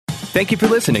Thank you for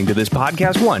listening to this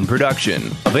Podcast One production.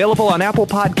 Available on Apple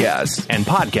Podcasts and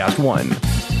Podcast One. 1,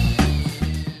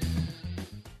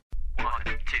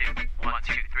 2, 1,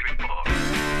 2, 3,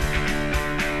 4.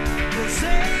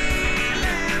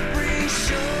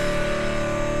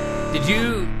 Did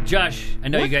you, Josh? I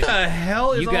know what you guys. What the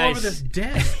hell is you all guys, over this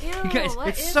desk? Ew, you guys, what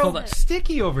It's is so it?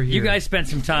 sticky over here. you guys spent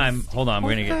some time. Hold on,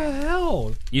 we're gonna What get. the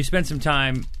hell? You spent some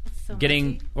time So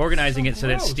organizing So it so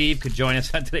that gross. Steve could join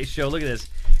us on today's show. Look at this.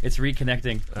 It's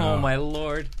reconnecting. Oh, my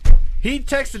Lord. He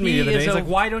texted me He the other day. is He's a- like,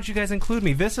 "Why don't you guys include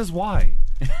me? This is why."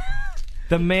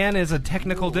 The man is a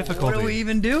technical difficulty. What do we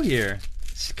even do here?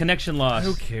 Connection loss.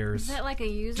 Who Is cares? that like a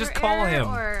user Just call error him.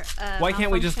 Or a Why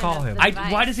can't we just malfunction call of him? the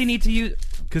device? Why does he need to use?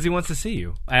 Because he wants to see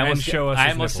you I almost and show us. I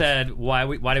his almost nipples. said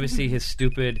why did we see his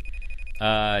stupid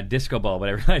disco ball? But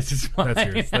I realized it's mine.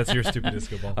 That's your stupid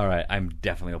disco ball. All right, I'm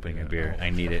definitely opening a beer.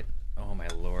 I need it. Oh my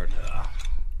Lord.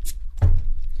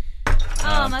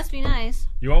 Oh, must be nice.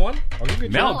 You want one? I'll give you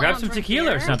a Mel, I grab don't some drink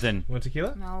tequila or beer. something. You want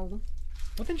tequila? No.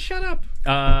 Well, then shut up.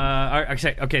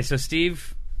 Okay, so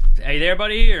Steve, are you there,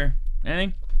 buddy, or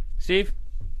anything? Steve?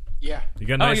 Yeah. You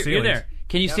got Oh, nice you're ceilings. there.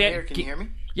 Can you I'm stand? here. Can you hear me?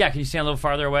 Yeah, can you stand a little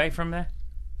farther away from there?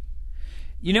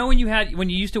 You know when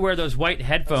you used to wear those white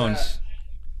headphones? What's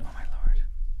Oh my Lord,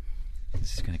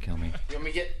 this is gonna kill me. You want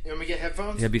me to get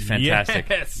headphones? That'd be fantastic.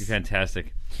 Yes. It'd be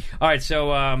fantastic. All right,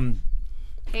 so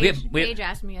Paige, we have- Paige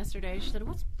asked me yesterday. She said,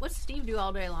 "What's Steve do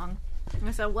all day long?" And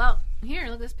I said, "Well, here,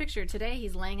 look at this picture. Today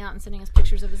he's laying out and sending us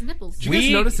pictures of his nipples." Did you guys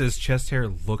notice his chest hair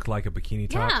looked like a bikini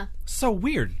top? Yeah. So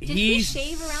weird. Did he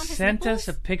shave around his sent nipples? us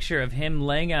a picture of him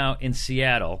laying out in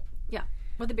Seattle Yeah,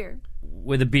 with a beard.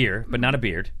 with a beer, but not a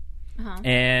beard, Uh-huh.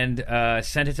 and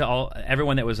sent it to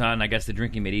everyone that was on, I guess, the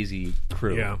Drinking Made Easy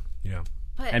crew. Yeah.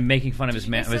 But And making fun of his did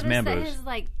you guys his notice man that boobs.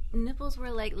 his nipples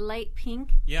were like light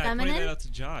pink, Yeah, I feminine. pointed that out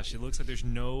to Josh. It looks like there's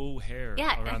no hair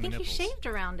Yeah, around I think the he nipples. shaved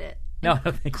around it. No, I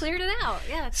don't think so. Cleared it out.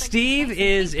 Yeah, it's like Steve nice and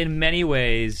is pink. in many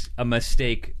ways a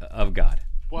mistake of God.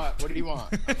 What? What do you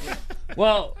want?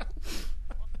 Well,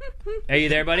 are you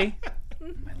there, buddy? My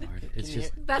Lord, it's Can you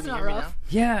just hear- That's can you not hear me rough.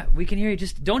 yeah, we can hear you.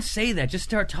 Just don't say that. Just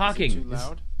start now? talking. Is it too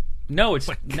loud? No, it's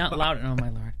not loud. Oh my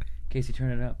Lord, Casey,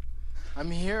 turn it up. I'm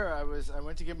here. I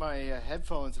went to get my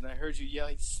headphones and I heard you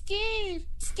yelling, "Steve,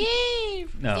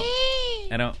 Steve, No,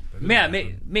 Steve." I don't. didn't Yeah,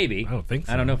 happen. maybe. I don't think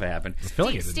so. I don't know if it happened. I feel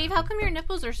like it Steve, didn't how come your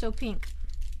nipples are so pink?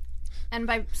 And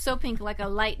by so pink, like a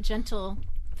light, gentle,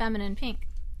 feminine pink.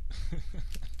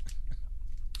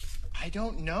 I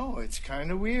don't know. It's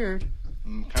kind of weird.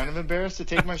 I'm kind of embarrassed to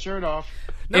take my shirt off.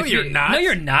 No, If you're not. No,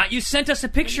 you're not. You sent us a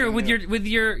picture with your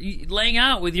laying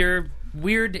out with your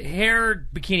weird hair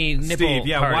bikini nipple. Steve,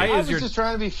 yeah, party. why I is was your just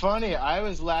trying to be funny. I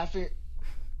was laughing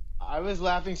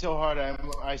so hard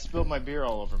I spilled my beer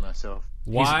all over myself.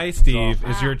 Why, Steve,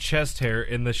 is Wow. your chest hair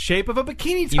in the shape of a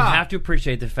bikini top? You have to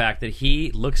appreciate the fact that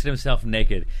he looks at himself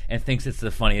naked and thinks it's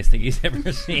the funniest thing he's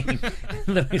ever seen.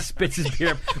 He spits his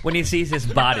beer up when he sees his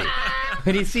body.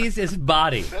 When he sees his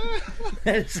body.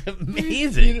 That's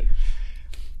amazing.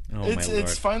 Oh, It's my Lord.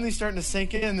 finally starting to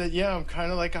sink in that I'm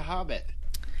kind of like a hobbit.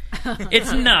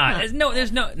 It's not.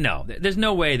 There's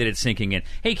no way that it's sinking in.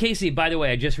 Hey, Casey, by the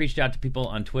way, I just reached out to people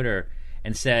on Twitter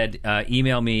and said,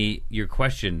 email me your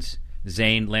questions,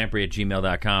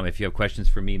 ZaneLamprey@gmail.com, if you have questions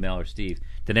for me, Mel, or Steve.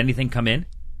 Did anything come in?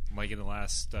 Like in the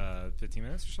last 15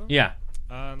 minutes or so? Yeah.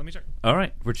 Let me check. All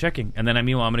right, we're checking. And then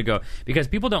meanwhile, I'm going to go. Because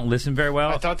people don't listen very well.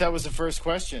 I thought that was the first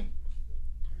question.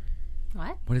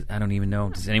 What? I don't even know.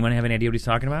 Does anyone have any idea what he's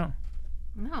talking about?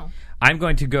 No. I'm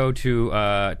going to go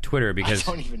to Twitter because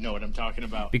I don't even know what I'm talking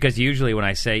about. usually when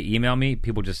I say email me,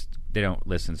 people they don't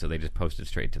listen, so they just post it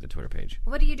straight to the Twitter page.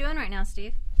 What are you doing right now,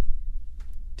 Steve?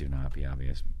 Do not be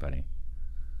obvious, buddy.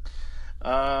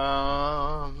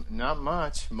 Not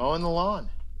much. Mowing the lawn.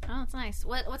 Oh, it's nice.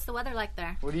 What's the weather like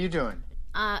there? What are you doing?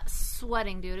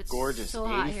 Sweating, dude. It's Gorgeous. so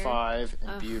hot here. 85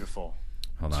 and beautiful.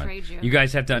 Hold on. Trade you. You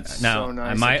guys have to It's now. so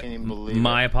nice, my I can't even believe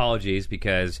my it. apologies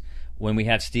because when we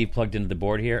have Steve plugged into the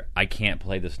board here, I can't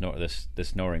play the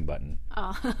snoring button.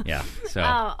 Oh. Yeah.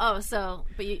 So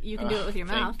But you can do it with your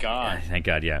mouth. Thank God. thank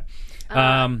God. Yeah.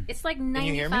 It's like you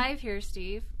hear me? 95 here,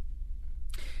 Steve.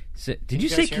 So, did you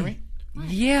guys say? hear me?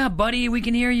 Yeah, buddy, we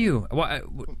can hear you.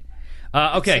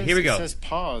 Okay, here we go. It says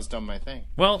paused on my thing.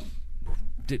 Well,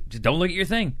 don't look at your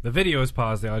thing. The video is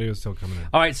paused. The audio is still coming in.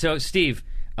 All right, so Steve,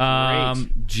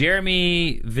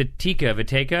 Jeremy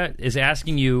Viteka is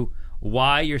asking you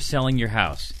why you're selling your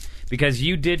house because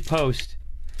you did post.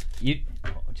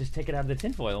 Just take it out of the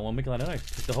tinfoil and we'll make a lot of noise.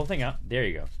 Take the whole thing out. There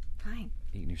you go. Fine.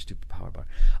 Eating your stupid power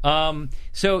bar.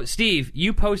 So Steve,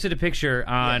 you posted a picture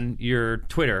on your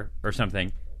Twitter or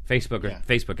something Facebook, Yeah.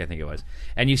 Facebook, I think it was.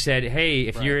 And you said, hey,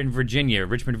 if you're in Virginia,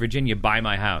 Richmond, Virginia, buy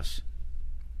my house.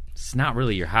 It's not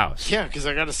really your house. Yeah, because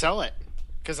I got to sell it.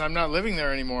 Because I'm not living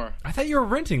there anymore. I thought you were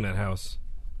renting that house.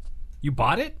 You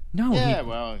bought it? No. Yeah,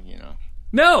 well, you know.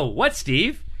 No. What,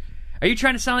 Steve? Are you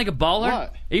trying to sound like a baller?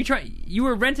 What? Are you trying? You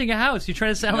were renting a house. You're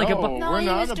trying to sound like a No. baller. No, We're he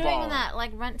not was a doing baller. that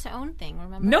like rent to own thing.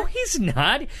 Remember? No, he's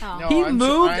not. Oh. No, He I'm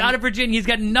moved trying- out of Virginia. He's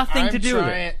got nothing to I'm do with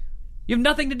trying. it. You have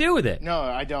nothing to do with it. No,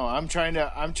 I don't. I'm trying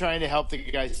to help the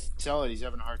guy sell it. He's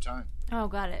having a hard time. Oh,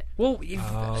 got it. Well,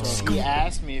 So he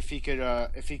asked me if he could,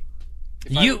 if I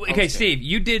you would okay, post it. Steve?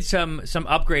 You did some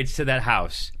upgrades to that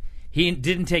house. He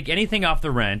didn't take anything off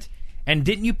the rent, and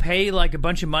didn't you pay like a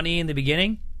bunch of money in the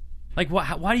beginning? Like,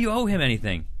 why do you owe him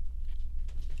anything?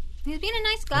 He's being a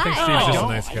nice I think guy. Steve's Oh. just a No,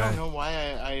 nice I guy. don't know why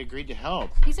I agreed to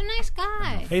help. He's a nice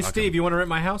guy. Hey, Steve, you want to rent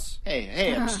my house?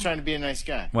 Hey, I'm just trying to be a nice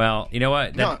guy. Well, you know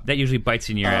what? No. That usually bites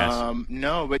in your ass.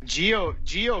 No, but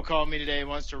Gio called me today and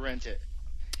wants to rent it.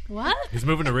 What? He's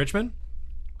moving to Richmond?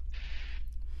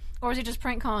 Or is he just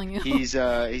prank calling you? He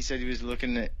said he was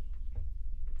looking at.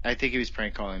 I think he was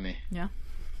prank calling me. Yeah.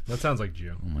 That sounds like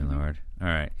Gio. Oh my lord! All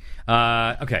right.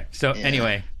 Okay. So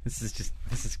anyway, this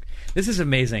is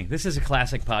amazing. This is a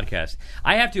classic podcast.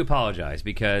 I have to apologize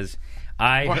because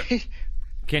Why?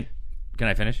 can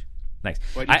I finish? Thanks.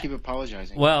 Why do you keep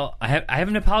apologizing? Well, I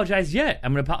haven't apologized yet.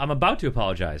 I'm about to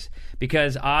apologize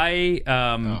because I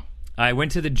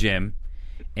went to the gym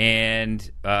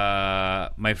and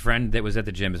my friend that was at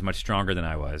the gym is much stronger than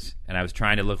I was, and I was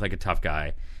trying to look like a tough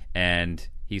guy, and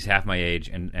he's half my age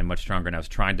and much stronger, and I was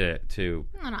trying to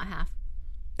No, not half.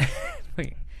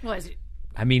 What is it?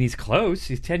 I mean, he's close.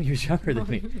 He's 10 years younger than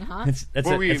me. Uh-huh. It's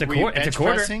a were you quarter. It's a bench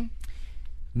quarter. pressing?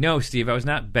 No, Steve, I was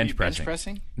not bench You pressing. bench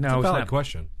pressing? No, It's a it's valid not.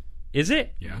 question. Is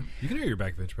it? Yeah. You can hear your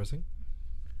back bench pressing.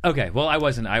 Okay, well, I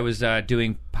wasn't. I was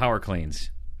doing power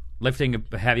cleans, lifting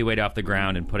a heavy weight off the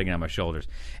ground and putting it on my shoulders.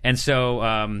 And so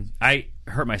I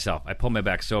hurt myself. I pulled my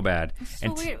back so bad. So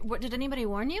and weird. What, did anybody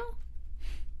warn you?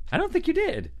 I don't think you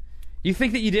did. You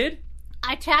think that you did?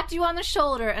 I tapped you on the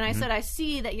shoulder and I said, I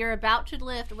see that you're about to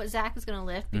lift what Zach is going to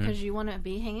lift because you want to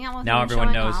be hanging out with Now him everyone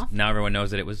showing knows. off. Now everyone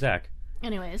knows that it was Zach.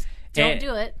 Anyways, don't Eh.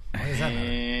 do it.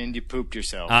 And you pooped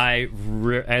yourself. I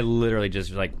literally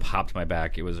just like popped my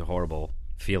back. It was a horrible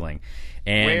feeling.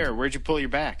 And Where? Where'd you pull your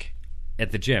back?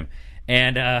 At the gym.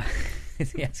 And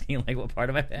is he asking like what part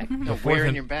of my back? Where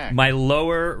in your back? My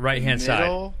lower right hand side.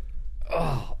 Middle?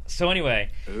 So anyway,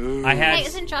 Ooh. I had Hey,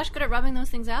 isn't Josh good at rubbing those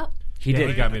things out? he Yeah, did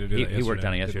he got me to do that He worked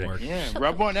on it yesterday. yesterday. Didn't work. Yeah,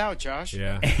 rub one out, Josh.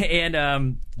 Yeah.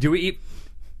 And do we eat?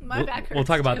 My back hurts. We'll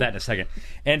talk about too. that in a second.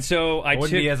 And so I I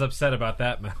wouldn't took. be as upset about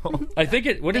that, Mel. I think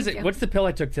it. What is Thank it? you. What's the pill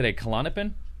I took today?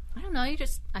 Klonopin? I don't know. You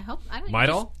just. I hope. I don't. you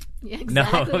Midol? just- Yeah, No,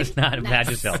 exactly. it was not a Nice,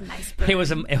 Vagisil. Nice It was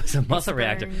a muscle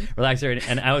relaxer,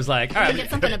 and I was like, all Get right.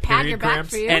 something to pad your Period back cramps?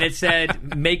 for you. And it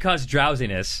said may cause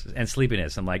drowsiness and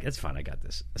sleepiness. I'm like, it's fine, I got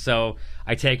this. So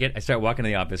I take it. I start walking to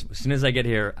the office. As soon as I get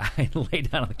here, I lay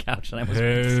down on the couch and I was.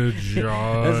 Hey,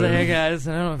 I was like, hey John. guys,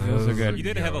 I don't feel so good. You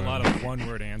did have a lot of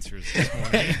one-word answers this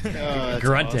morning. Oh, that's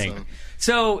Grunting. awesome.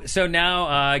 So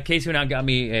now Casey went out and got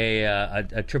me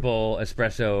a triple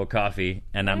espresso coffee,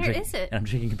 and I'm Where drinking. is it? And I'm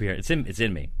drinking a beer. It's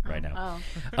in me right now.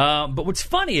 Oh. But what's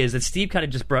funny is that Steve kind of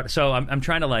just brought. So I'm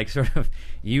trying to like sort of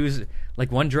use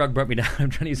like one drug brought me down. I'm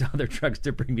trying to use other drugs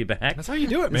to bring me back. That's how you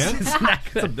do it, man. It's not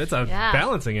good. It's a Yeah.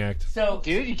 balancing act. So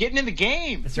Dude, you're getting in the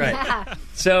game. that's right.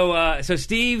 So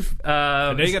Steve.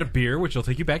 Now you got a beer, which will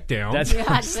take you back down. That's Yeah,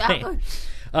 what I'm saying. exactly.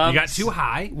 you got too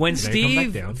high. When and then you come back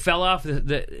Steve down. fell off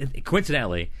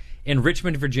coincidentally in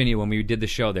Richmond, Virginia, when we did the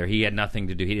show there, he had nothing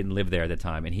to do. He didn't live there at the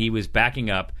time, and he was backing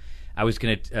up. I was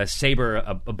going to saber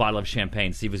a bottle of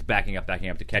champagne. Steve was backing up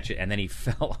to catch it, and then he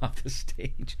fell off the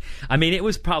stage. I mean, it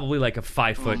was probably like a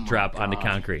 5-foot drop onto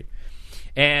concrete.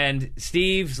 And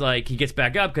Steve's like, he gets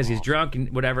back up because he's drunk and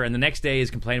whatever, and the next day he's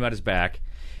complaining about his back.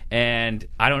 And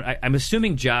I'm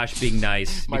assuming Josh being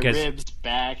nice My because ribs,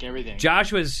 back, everything.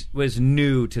 Josh was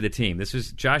New to the team.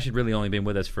 Josh had really only been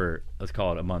with us for, let's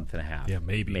call it, a month and a half. Yeah,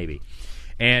 maybe.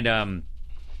 And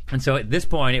so at this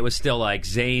point, it was still like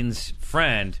Zane's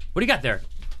friend. What do you got there?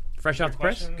 Fresh off the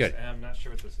press? Good. I'm not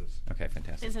sure what this is. Okay,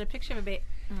 fantastic. Is it a picture of a baby?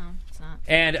 No, it's not.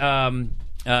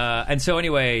 And so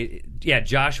anyway, yeah,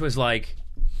 Josh was like,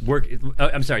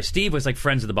 I'm sorry, Steve was like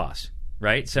friends of the boss,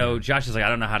 right? So Josh is like, I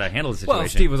don't know how to handle the situation. Well,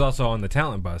 Steve was also on the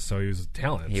talent bus, so he was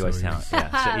talent. He so was talent. Yeah.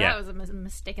 So, yeah. That was a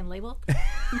mistaken label.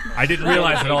 I didn't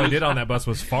realize that all he did on that bus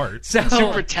was fart.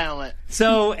 Super talent.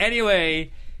 So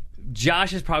anyway,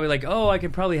 Josh is probably like, oh, I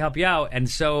can probably help you out. And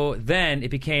so then it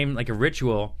became like a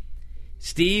ritual.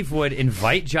 Steve would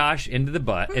invite Josh into the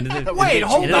butt. Wait,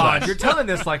 hold on. You're telling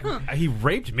this like he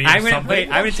raped me or I'm gonna something? wait.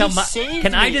 I'm gonna tell He my. saved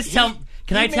Can I me. just tell?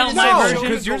 Can I made tell it my so. No, version?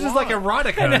 because yours is like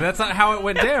erotica. That's not how it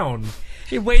went down.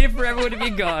 He waited for everyone to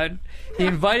be gone. He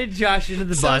invited Josh into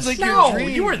the Sounds bus, like your No, dream.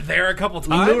 you were there a couple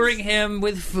times. luring him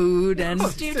with food and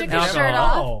Steve took his alcohol. shirt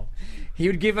off. He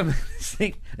would give him this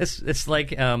thing. It's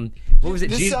like what was it?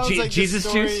 This sounds like Jesus the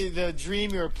story, juice. the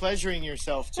dream you're pleasuring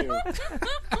yourself to.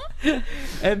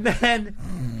 And then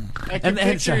I can And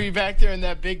then- picture you back there in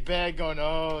that big bag going,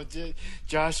 "Oh,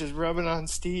 Josh is rubbing on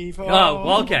Steve." Oh,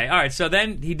 well, okay, all right. So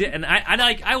then he did, and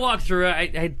I walked through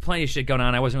it. I had plenty of shit going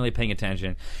on. I wasn't really paying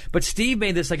attention, but Steve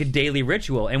made this like a daily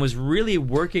ritual and was really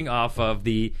working off of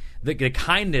the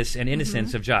kindness and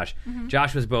innocence of Josh.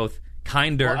 Josh was both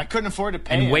kinder Well, I couldn't afford to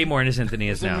pay and him. way more innocent than he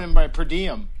is Sending now. him by per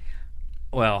diem.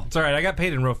 Well, It's all right. I got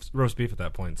paid in roast beef at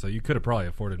that point, so you could have probably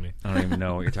afforded me. I don't even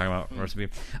know what you're talking about. Roast beef.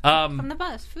 From the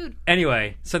bus, food.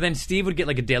 Anyway, so then Steve would get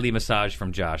like a daily massage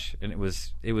from Josh, and it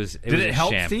was Did was it a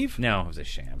help, sham. Steve? No, it was a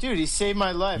sham. Dude, he saved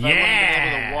my life. I Yeah. wouldn't have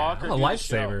been able to walk or I'm a do the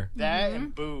lifesaver. show. That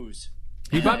and booze.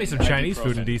 He bought me some Chinese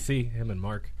food in Ibuprofen. D.C., him and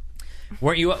Mark.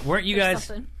 Weren't you There's guys?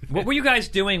 something. What were you guys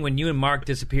doing when you and Mark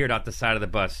disappeared off the side of the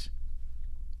bus?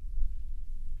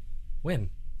 When?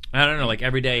 I don't know. Like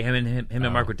every day, him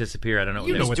and Mark would disappear. I don't know.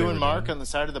 You what was what they doing were Mark doing. on the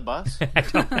side of the bus?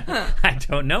 I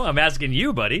don't know. I'm asking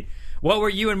you, buddy. What were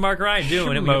you and Mark Ryan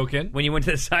doing Smoking. when you went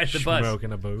to the side of the bus?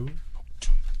 Smoking a boo.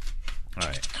 All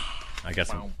right, I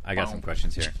got some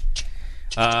questions here.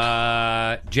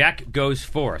 Jack Goes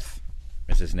Forth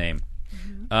is his name.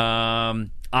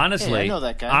 Honestly, Hey, I know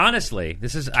that guy. Honestly,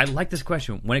 I like this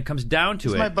question. When it comes down to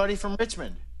He's it, my buddy from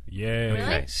Richmond. Yeah.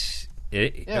 Really?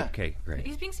 okay, Yeah. okay, great,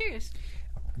 He's being serious.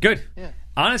 good. Yeah.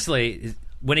 Honestly,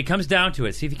 when it comes down to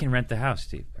it, see if you can rent the house,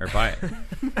 Steve, or buy it.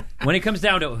 When it comes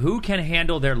down to who can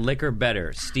handle their liquor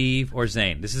better, Steve or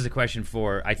Zane? This is a question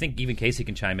for, I think even Casey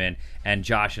can chime in, and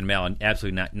Josh and Mel, and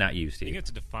absolutely not you, You Steve. get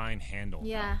to define handle.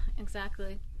 Yeah,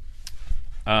 exactly.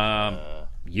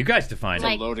 You guys define It's a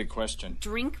it. loaded question.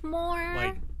 Drink more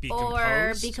Like, be or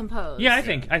composed? be composed. Yeah,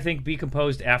 I think be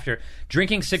composed after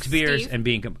drinking 6 beers Steve? and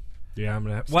being. Yeah, I'm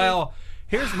gonna. Well,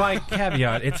 here's my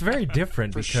caveat. It's very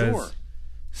different because sure.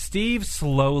 Steve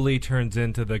slowly turns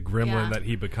into the gremlin Yeah. that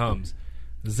he becomes.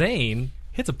 Zane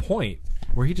hits a point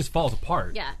where he just falls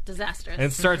apart Yeah, disastrous.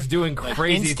 and starts doing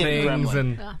crazy instant things. gremlin.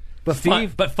 And Yeah. But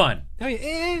fun. But fun. I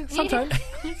mean, sometimes,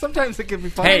 sometimes it can be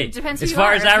fun. Hey, It depends who as you far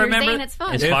are. as If I you're remember, Zane, it's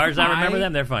fun. as If far as I I- remember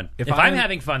them, they're fun. if If I'm I'm-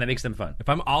 having fun, that makes them fun. If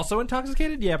I'm also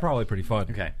intoxicated, yeah, probably pretty fun.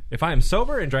 Okay. If I am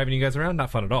sober and driving you guys around, not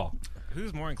fun at all.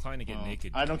 Who's more inclined to get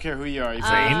naked? I don't care who you are. Zane.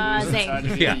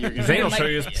 Yeah. Zane will show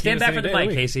you his Stand penis back any for the day of mic,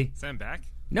 week. Casey. Stand back.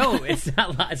 No, it's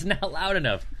not. It's not loud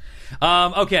enough.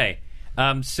 Okay.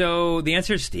 So the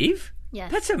answer is Steve.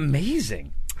 Yes. That's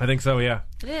amazing. I think so. Yeah.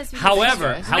 It is. because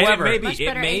However, it's however, And Much it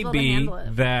better may able to be handle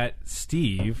it. that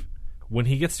Steve, when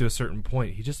he gets to a certain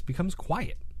point, he just becomes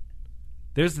quiet.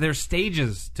 There's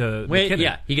stages to wait, McKinnon.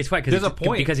 yeah, he gets quiet There's a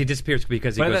point. because he disappears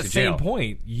because he But at goes that to same jail.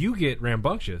 point, you get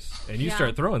rambunctious and you Yeah.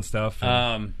 start throwing stuff.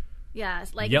 and- Yeah,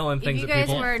 it's like Yelling if things you at guys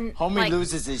people. were Homie like,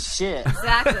 loses his shit.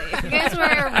 Exactly. If you guys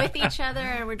were with each other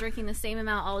and were drinking the same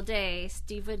amount all day,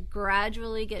 Steve would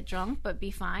gradually get drunk but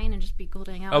be fine and just be cool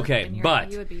to hang out with. Okay, and you but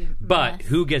would be a mess.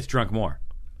 who gets drunk more?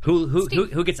 Who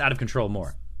Steve. gets out of control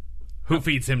more? who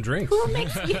feeds him drinks? Who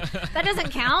makes you, that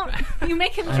doesn't count. You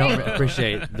make him I don't drink.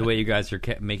 appreciate the way you guys are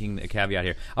making a caveat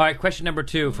here. All right, question number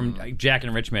 2 from Jack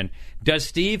in Richmond. Does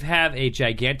Steve have a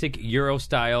gigantic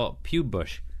Euro-style pube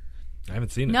bush? I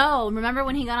haven't seen it. No, remember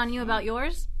when he got on you about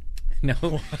yours? No.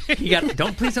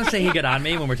 Please don't say he got on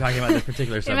me when we're talking about this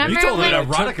particular subject. You Remember told an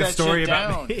when- Took erotica that story shit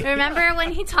about down. me. Remember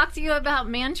when he talked to you about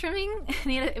man trimming?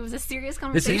 And it was a serious He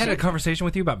conversation. had a conversation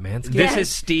with you about manscaping. This Yes. is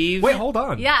Steve. Wait, hold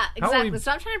on. Yeah, How exactly. are we-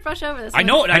 Stop trying to brush over this. I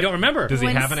know it. I don't remember. Does he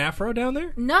When have an afro down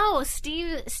there? No,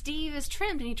 Steve is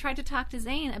trimmed, and he tried to talk to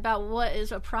Zane about what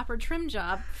is a proper trim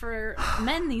job for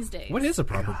men these days. What is a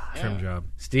proper trim job?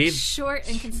 Steve? Short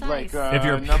and concise? Like If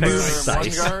you're number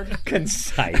concise. 1 guard.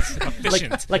 Concise.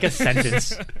 Efficient. like a sentence.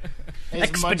 As much as you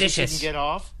Expeditious. can get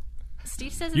off.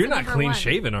 Steve says it's You're a not number clean one.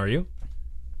 shaven, are you?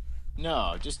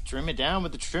 No, just trim it down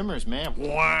with the trimmers, man.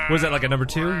 Was that like a number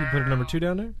 2? You put a number 2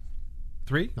 down there?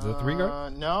 3? Is it a 3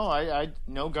 guard? No, I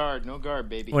no guard,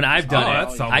 baby. When I've done Oh, it,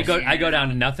 that's I almost- go down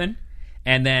to nothing.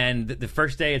 And then the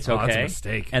first day it's Oh, okay. that's a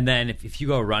mistake. And then if you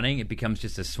go running, it becomes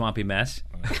just a swampy mess.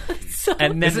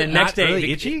 And then Is the it next not day,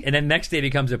 really itchy? And then next day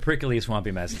becomes a prickly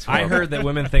swampy mess. It's I horrible. heard that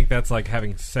women think that's like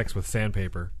having sex with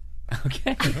sandpaper.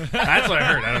 Okay. That's what I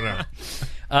heard. I don't know.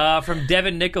 From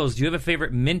Devin Nichols, do you have a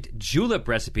favorite mint julep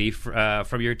recipe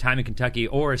from your time in Kentucky,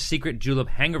 or a secret julep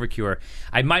hangover cure?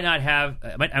 I might not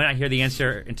hear the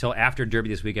answer until after Derby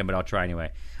this weekend, but I'll try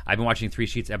anyway. I've been watching 3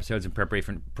 Sheets episodes in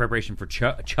preparation for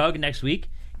Chug next week.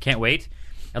 Can't wait.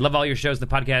 I love all your shows. The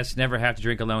podcast Never Have to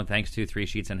Drink Alone. Thanks to 3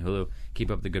 Sheets on Hulu.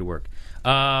 Keep up the good work.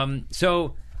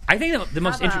 So I think the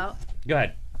most interesting. Go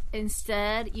ahead.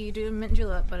 Instead, you do mint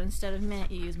julep, but instead of mint,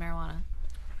 you use marijuana.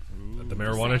 The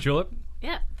marijuana julep?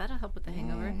 Yeah, that'll help with the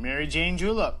hangover. Mary Jane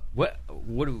Julep. What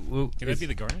Can that be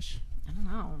the garnish? I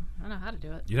don't know how to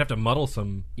do it. You'd have to muddle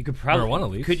some you could probably marijuana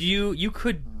leaves. Could you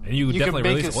could And you would You definitely could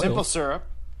bake release a oil. simple syrup.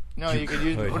 No, you could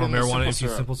use put in the marijuana simple infused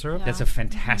syrup. simple syrup? That's a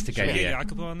fantastic Can I idea. get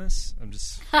Jacopo on this? I'm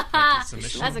just. That's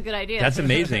a good idea. That's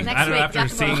amazing. Next I don't know, week, after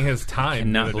Jacopo. seeing his time.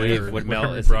 Cannot the other day, believe or what whatever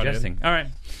Mel he is brought in. suggesting. All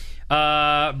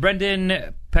right.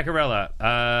 Brendan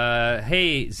Pecorella.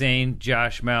 Hey, Zane,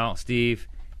 Josh, Mel, Steve,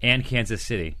 and Kansas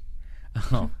City.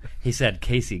 Oh, he said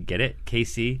Casey. Get it?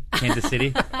 KC, Kansas City.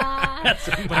 That's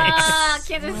amazing.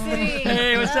 Kansas City.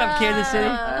 Hey, what's up, Kansas City?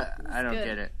 I don't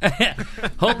get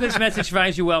it. Hope this message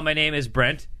finds you well. My name is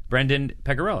Brendan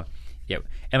Pecorella. Yep.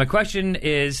 And my question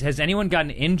is, has anyone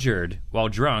gotten injured while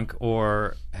drunk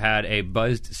or had a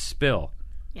buzzed spill?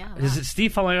 Yeah. Is it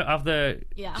Steve falling off the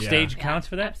Yeah. stage Yeah. counts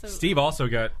for that? Absolutely. Steve also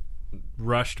got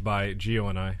rushed by Gio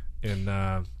and I.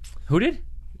 And Who did?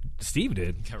 Steve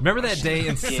did. Remember that day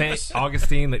in Yes. St.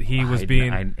 Augustine that he was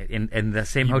being... in the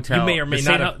same hotel. may or may the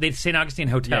not St. have- the St. Augustine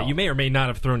Hotel. Yeah, you may or may not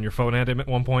have thrown your phone at him at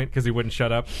one point because he wouldn't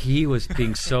shut up. He was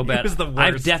being so bad. was the worst.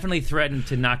 I've definitely threatened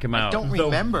to knock him out. Don't The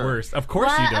remember. worst. Of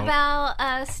course you What don't.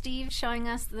 about Steve showing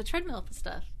us the treadmill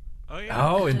stuff? Oh yeah.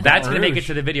 Oh, and That's going to make it Rouge.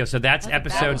 to the video. So that's That's a bad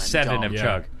episode one. 7 of Yeah.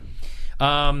 Chug.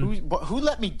 Who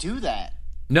let me do that?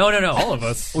 No. All of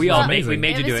us. We It's all amazing. we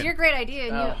made you It do was it. your great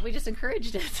idea, and we just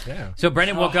encouraged it. Yeah. So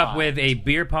Brendan woke up with a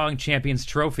beer pong champions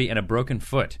trophy and a broken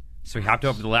foot. So he hopped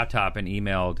over to the laptop and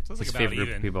emailed Sounds his like favorite about group of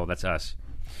even. people. That's us.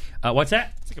 What's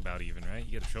that? It's like about even, right?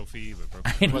 You get a trophy, but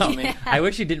broken. I know. Wasn't me. I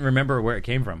wish he didn't remember where it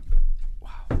came from. Wow.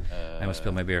 I almost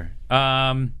spilled my beer.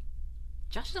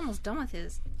 Josh is almost done with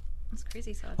his. That's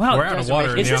crazy. So Wow. We're out of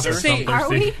water in Is the this the office. same- Are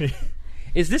we?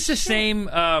 Is this the same?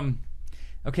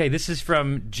 Okay, this is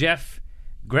from Jeff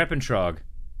Greppentrog.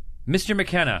 Mr.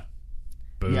 McKenna.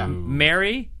 Yeah.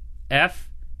 Mary F.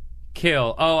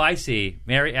 Kill. Oh, I see.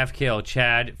 Mary F. Kill.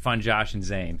 Chad, Fun Josh, and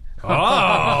Zane. Oh.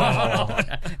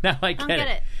 Now I don't get get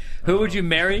it. it. Who would you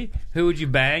marry? Who would you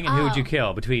bang? And who would you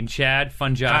kill? Between Chad,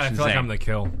 Fun Josh, God, I and feel like Zane. I'm the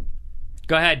kill.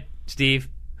 Go ahead, Steve.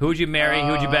 Who would you marry? Who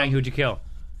would you bang? Who would you kill?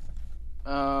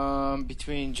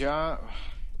 Between John.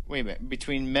 Wait a minute.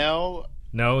 Between Mel.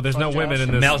 No, there's no Josh. women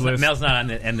in this Mel's list. not on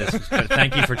this, but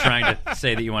thank you for trying to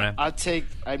say that you want to.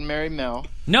 I'd marry Mel.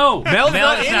 No, Mel's Mel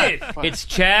not is in not. it. It's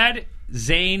Chad,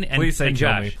 Zane, and, Please say and kill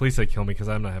Josh. me. Please say kill me because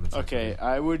I'm not having sex. Okay,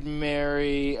 I would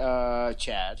marry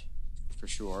Chad for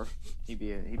sure. He'd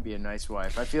be a nice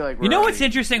wife. I feel like You know what's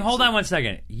interesting? Hold on one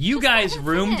second. You Just guys let him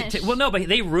roomed. finish. Well, no, but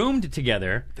they roomed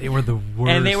together, They were the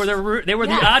worst. and they were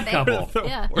the Yeah, odd they- couple.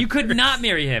 Yeah. You could not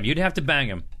marry him. You'd have to bang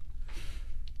him.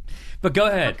 But go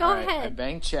ahead. Go All right, I ahead.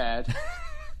 bang Chad.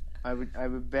 I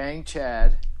would bang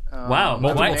Chad. Wow, I would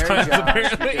multiple marry times, Josh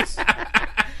apparently. because-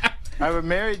 I would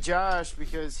marry Josh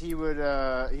because he would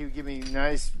give me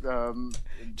nice.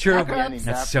 True. back rubs.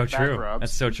 That's so Back true. rubs.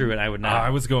 That's so true, and I would not. I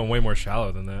was going way more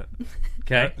shallow than that.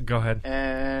 Okay. Go ahead.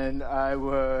 And I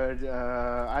would.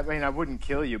 I mean, I wouldn't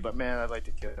kill you, but man, I'd like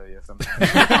to kill you sometime.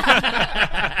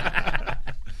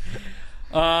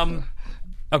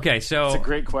 Okay. So It's a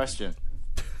great question.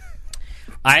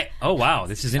 Oh wow,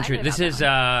 this is interesting. This is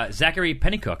about Zachary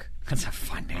Pennycook. That's a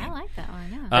fun name. I like that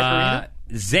one. Yeah.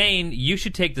 Zane, you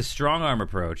should take the strong arm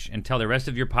approach and tell the rest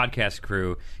of your podcast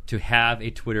crew to have a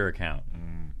Twitter account.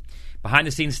 Behind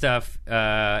the scenes stuff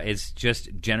is just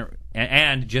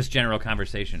general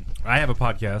conversation. I have a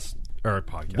podcast. Or a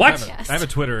podcast. What? I have a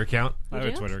Twitter account. I have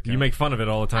a do? Twitter account. You make fun of it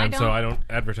all the time, I so don't- I don't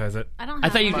advertise it. I don't. I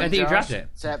Have thought you. one. I think you Josh? dropped it.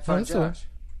 It's at Fun that's all right. Josh.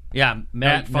 Yeah,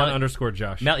 Matt. Fun Mel, underscore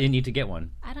Josh. Mel, you need to get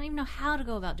one. I don't even know how to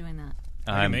go about doing that.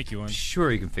 I can make you one.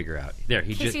 Sure, you can figure out. There,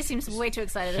 he Casey just seems way too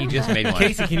excited. he just made one.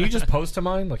 Casey, can you just post to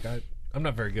mine? Like I'm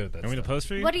not very good at that. You want me to stuff. post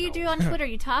for you? What do you do on Twitter?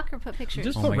 You talk or put pictures?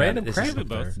 Just Oh put my random God, crap this up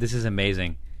there. both. This is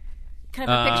amazing. Can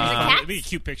I put pictures of cats? Maybe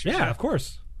cute pictures. Yeah, of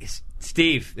course.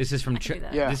 Steve, this is from can do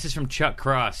that. Yeah. This is from Chuck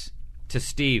Cross to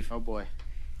Steve. Oh boy.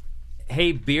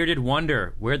 Hey, bearded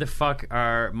wonder, where the fuck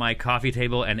are my coffee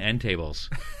table and end tables?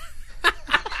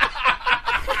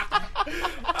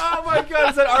 Oh my God,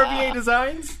 is that RVA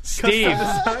Designs? Steve,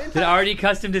 did already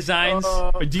custom designs?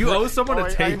 Do you owe someone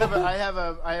a table? I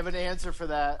have an answer for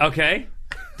that. Okay.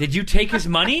 Did you take his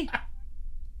money?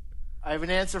 I have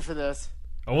an answer for this.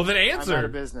 Oh, well, then I'm out answer.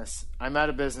 of business. I'm out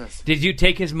of business. Did you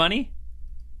take his money?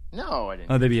 No, I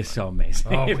didn't. Oh, that'd be so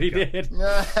amazing Oh, if my he God.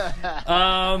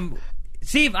 did.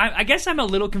 Steve, I guess I'm a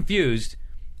little confused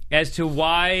as to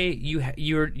why you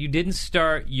didn't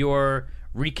start your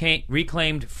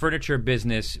reclaimed furniture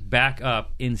business back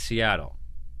up in Seattle.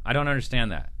 I don't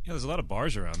understand that. Yeah, there's a lot of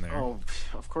bars around there. Oh,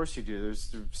 of course you do.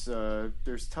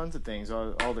 There's tons of things.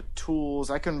 All the tools.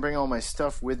 I couldn't bring all my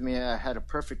stuff with me. I had a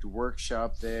perfect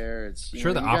workshop there. It's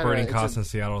Sure, the operating cost in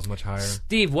Seattle is much higher.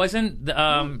 Steve, wasn't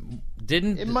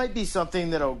didn't It might be something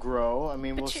that'll grow. I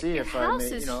mean, we'll But see your if I house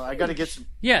may. is I got to get some.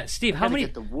 yeah, Steve, how gotta many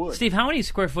get the wood. Steve, how many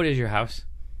square foot is your house?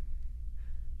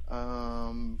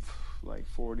 Like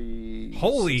 40.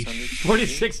 Holy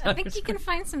 46. I think you can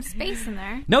find some space in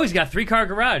there. No, he's got 3-car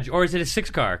garage, or is it a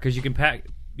 6-car? Because you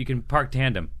can park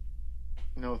tandem.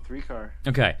 No, 3-car.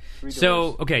 Okay, Three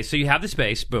so doors. so you have the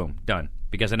space. Boom, done.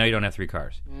 Because I know you don't have 3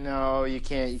 cars. No, you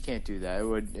can't. You can't do that.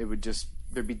 It would just.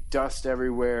 There'd be dust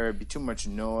everywhere. It'd be too much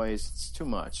noise. It's too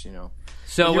much.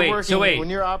 So When you're wait, working- when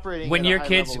you're operating when at a your high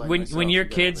kids level like when myself, your you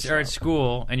gotta kids have a are at shop.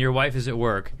 school and your wife is at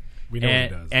work, We know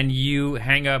and, he does. and you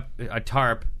hang up a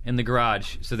tarp in the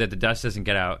garage so that the dust doesn't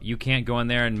get out, you can't go in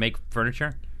there and make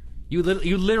furniture. You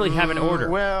literally have an order.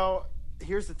 Well,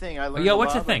 here's the thing. I learned. Yo, a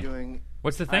what's lot the by thing? Doing,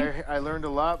 What's the thing? I learned a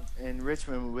lot in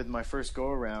Richmond with my first go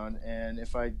around, and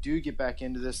if I do get back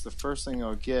into this, the first thing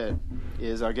I'll get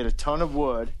is I'll get a ton of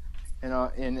wood,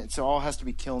 and it all has to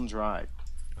be kiln dried.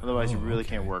 Otherwise, you really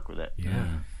can't work with it. Yeah.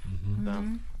 So,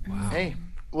 Wow. hey,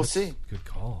 we'll see. Good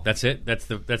call. That's it. That's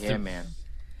the Man.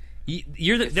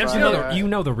 You're the, that's I- another. You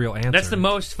know the real answer. That's the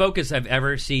most focus I've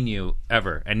ever seen you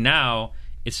ever, and now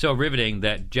it's so riveting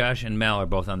that Josh and Mel are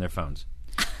both on their phones.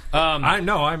 I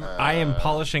know. I am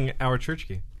polishing our church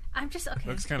key. I'm just okay.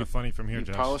 Looks kind of funny from here, You're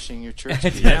Josh. polishing your church.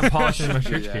 Yeah, I'm polishing my Do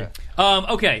church key. that.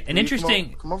 Okay, an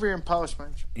interesting. Come over here and polish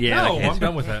mine. Yeah, No, okay. I'm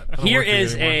done with that. I don't Here work for you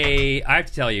is anymore. I have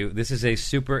to tell you, this is a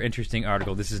super interesting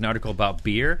article. This is an article about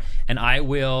beer, and I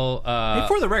will. Hey,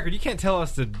 for the record, you can't tell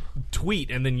us to tweet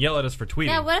and then yell at us for tweeting.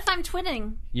 Yeah, what if I'm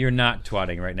twitting? You're not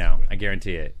twatting right now. I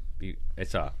guarantee it.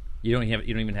 It's off. You don't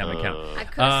even have an account. I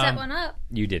could have set one up.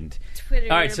 You didn't. Twitter.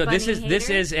 All right, so this bunny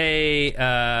is hater.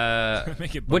 a.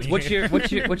 Make it What's bunny your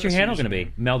hater. what's your handle going to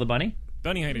be? Mel the Bunny.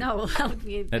 Bunny hater. No,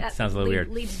 that sounds a little weird.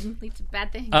 Leads to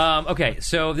bad things. Okay,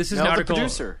 so this is Mel an the article.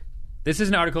 producer. This is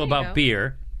an article There you about go.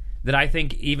 beer that I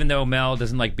think, even though Mel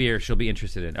doesn't like beer, she'll be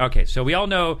interested in. Okay, so we all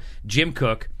know Jim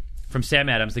Cook from Sam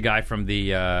Adams, the guy from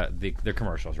the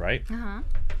commercials, right? Uh-huh.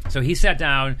 So he sat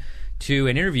down to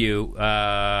an interview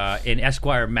in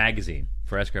Esquire magazine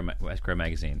for Esquire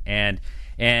magazine, and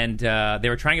they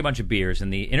were trying a bunch of beers,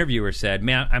 and the interviewer said,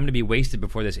 "Man, I'm going to be wasted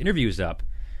before this interview's up."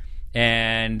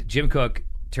 And Jim Cook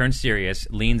turned serious,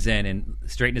 leans in, and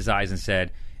straightened his eyes and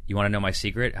said, "You want to know my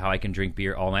secret? How I can drink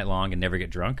beer all night long and never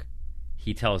get drunk?"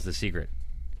 He tells the secret.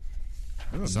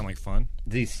 That doesn't sound like fun.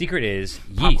 The secret is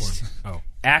Popcorn. yeast. Oh.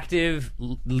 Active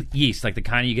yeast, like the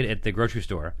kind you get at the grocery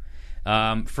store.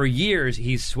 For years,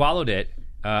 he's swallowed it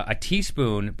a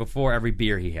teaspoon before every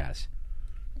beer he has.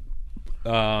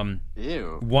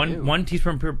 Ew. One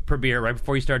teaspoon per beer right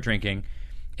before you start drinking,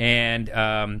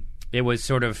 and it was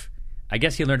sort of, I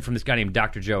guess he learned from this guy named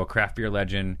Dr. Joe, a craft beer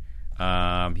legend,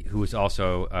 who was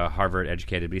also Harvard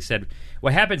educated. But he said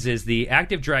what happens is the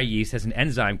active dry yeast has an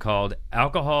enzyme called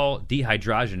alcohol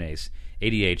dehydrogenase,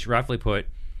 ADH. Roughly put,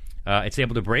 it's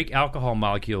able to break alcohol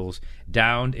molecules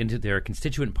down into their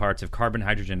constituent parts of carbon,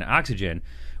 hydrogen, and oxygen,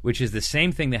 which is the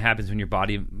same thing that happens when your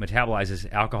body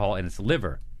metabolizes alcohol in its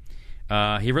liver.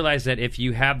 He realized that if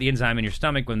you have the enzyme in your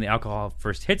stomach when the alcohol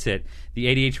first hits it, the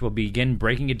ADH will begin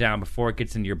breaking it down before it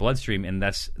gets into your bloodstream and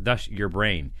thus your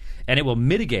brain. And it will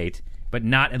mitigate but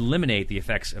not eliminate the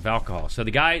effects of alcohol. So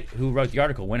the guy who wrote the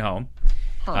article went home,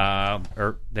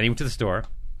 or then he went to the store,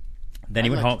 then he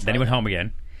went home, then he went home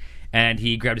again, and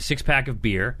he grabbed a 6-pack of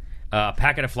beer, a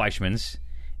packet of Fleischmann's,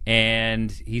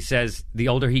 and he says the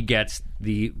older he gets,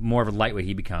 the more of a lightweight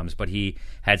he becomes. But he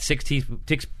had 6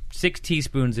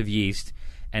 teaspoons of yeast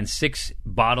and 6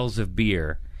 bottles of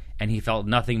beer, and he felt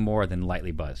nothing more than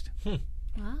lightly buzzed.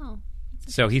 Wow.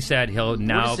 So he said he'll What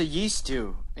now. does the yeast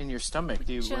do in your stomach?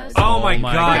 Do you? Just- Oh my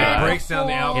my God! God. It breaks down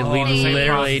the It alcohol. leads the same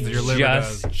literally process your liver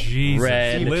just does. Jesus.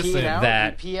 read Do you pee Listen, it out?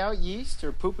 that- Do you pee out yeast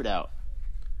or poop it out?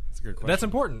 That's a good question. that's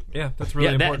important. Yeah, that's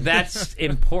really important. That's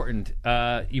important.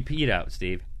 You pee it out,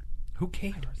 Steve. Who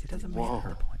cares? It doesn't Whoa.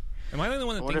 matter. Am I the only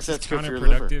one I that wonder if thinks that's it's good for your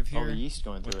liver. counterproductive here? All the yeast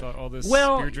going with through it. all this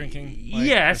Well, beer drinking?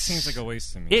 yes. That seems like a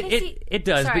waste to me. It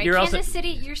does, Sorry, but you're Kansas also City,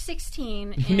 you're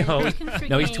 16. And no, you can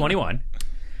no, he's freaking 21.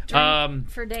 drink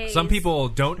for days. Some people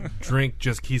don't drink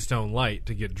just Keystone Light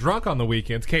to get drunk on the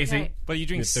weekends. Casey, Right. But you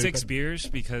drink It's 6 30. beers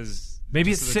because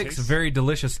Maybe it's Just as a 6 taste? very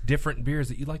delicious different beers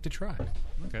that you'd like to try.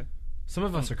 Okay. Some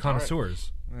of us are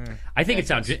connoisseurs. I think it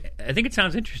sounds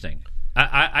interesting.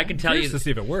 I can tell you Curious to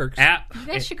see if it works. You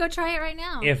guys should go try it right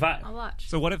now. I'll watch.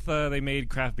 So what if they made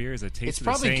craft beers that tasted It's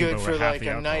probably the same, good but for were half like the a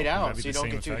alcohol? night Would that out, be so you the don't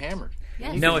same get too effect? hammered.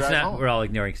 Yes. You No, can it's drive not. home. We're all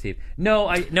ignoring Steve.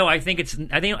 I think it's.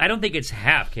 I don't think it's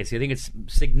half, Casey. I think it's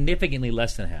significantly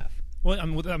less than half. Well,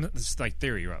 this is like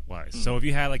theory wise. So if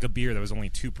you had like a beer that was only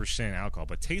 2% alcohol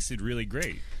but tasted really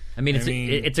great, I mean,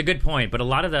 it's a good point, but a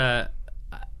lot of the.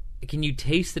 Can you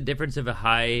taste the difference of a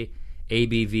high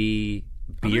ABV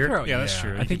beer? Yeah, that's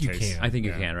true. I think you taste. can. I think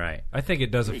you can, right? I think it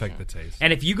does affect the taste.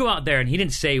 And if you go out there, and he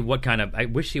didn't say what kind of. I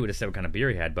wish he would have said what kind of beer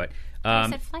he had, but I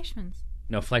said Fleischmann's.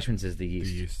 no, Fleischmann's is the The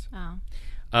yeast. yeast.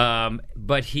 Oh.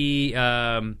 But he,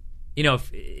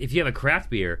 if you have a craft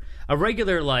beer, a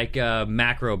regular like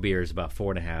macro beer is about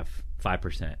 4.5%,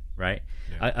 5%, right?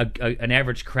 Yeah. An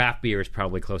average craft beer is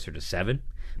probably closer to 7,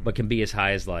 but can be as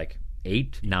high as like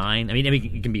 8, 9. I mean,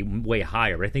 it can be way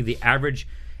higher. But I think the average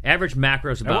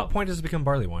macro is At about. what point does it become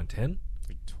barley wine? 10?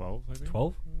 Like 12, I think.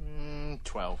 12?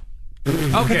 12.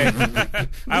 Okay.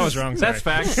 I was wrong. That's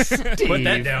sorry. fact. Put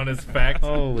that down as fact.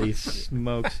 Holy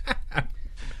smokes! In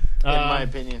my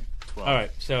opinion, 12. All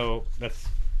right, so that's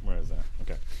where is that?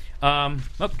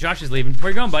 Okay. Josh is leaving.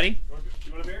 Where you going, buddy?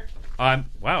 You want a beer?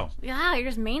 Wow, Yeah, you're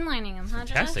just mainlining them, huh,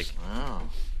 fantastic. Josh? Wow.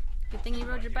 Good thing you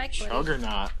rode your bike, buddy.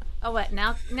 Juggernaut. Oh, what?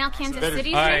 Now Kansas Better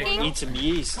City's All right. drinking? Eat some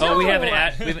yeast. Oh, we have an No.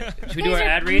 ad. Should we do You our guys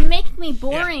ad are read? making me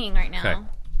boring right now. Okay.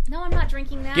 No, I'm not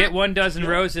drinking that. Get 1 dozen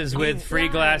roses with free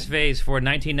Why? glass vase for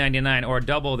 $19.99, or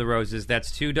double the roses.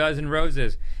 That's 2 dozen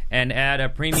roses, and add a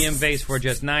premium vase for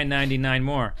just $9.99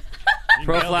 more.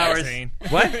 Pro nailed that, Flowers. Zane.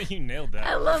 What? You nailed that.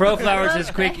 I love Pro I Flowers love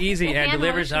is quick, that. easy, The and hand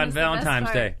delivers motion on is the best Valentine's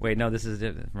part. Day. Wait, no, this is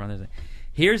different. Mother's Day.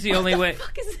 Here's the only way. What the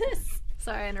fuck is this?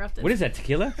 Sorry, I interrupted. What is that?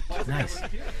 Tequila? Nice. Is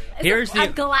Here's it a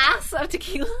the. glass of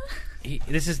tequila?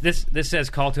 This says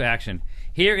call to action.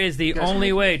 Here is the guys are only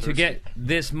making way me to thirsty. get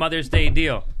this Mother's Day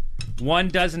deal. 1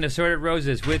 dozen assorted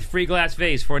roses with free glass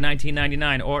vase for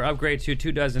 $19.99, or upgrade to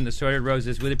 2 dozen assorted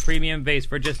roses with a premium vase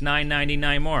for just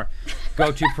 $9.99 more.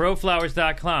 Go to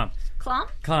proflowers.com.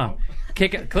 Clomp?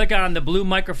 Click on the blue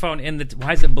microphone in the.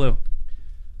 Why is it blue?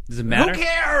 Does it matter? Who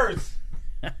cares?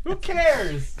 Who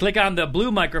cares? Click on the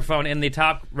blue microphone in the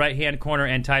top right-hand corner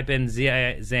and type in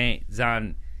Zane.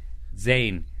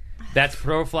 That's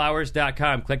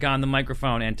proflowers.com. Click on the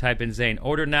microphone and type in Zane.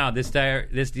 Order now. This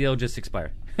deal just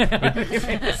expired.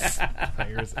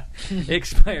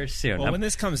 Expires soon. Well, when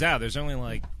this comes out, there's only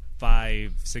like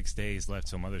 5-6 days left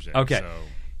till Mother's Day. Okay. So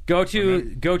Go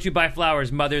to buy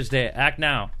flowers Mother's Day. Act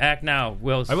now.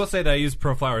 Will. I will say that I use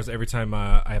Pro Flowers every time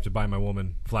I have to buy my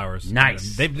woman flowers.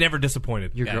 Nice. They've never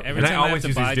disappointed. Your yeah, girl- every and I time I always have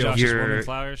use to buy these deals. Josh's Your- woman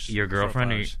flowers. your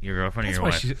girlfriend or flowers. your girlfriend or That's your why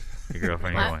wife? she- Your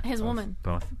girlfriend or your What? wife? His woman.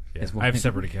 Both. Yeah, His I woman. have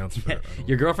separate accounts for it.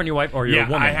 Your girlfriend, your wife, or your Yeah,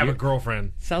 woman? I have You- a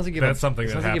girlfriend. Sounds like you have That's something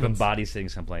that sounds like you have a happens. body sitting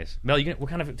someplace. Mel, what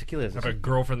kind of tequila is I this? have a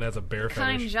girlfriend that has a bear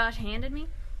Kind fetish. Josh handed me.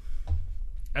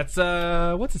 That's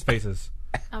what's his face's?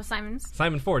 Oh, Simon's.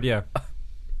 Simon Ford. Yeah.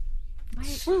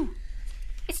 Why-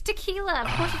 It's tequila. Of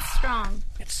course it's strong.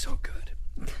 It's so good.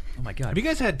 Oh my god. Have you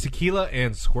guys had tequila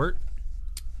and squirt?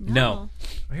 No.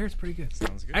 I hear it's pretty good.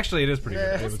 Sounds good. Actually, it is pretty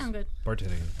good. Does It was sound good.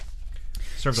 bartending.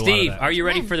 Served a lot of Steve, that. are you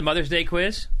ready When? for the Mother's Day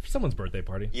quiz? For someone's birthday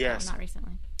party? Yes. Not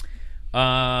recently.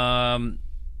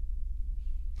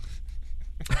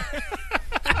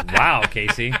 Wow,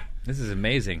 Casey. This is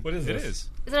amazing. What is It this? is.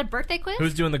 Is it a birthday quiz?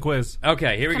 Who's doing the quiz?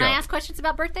 Okay, here we Can go. I ask questions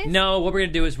about birthdays? No, what we're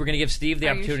going to do is we're going to give Steve the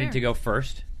Are you opportunity sure? to go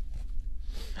first.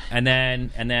 And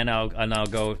then I'll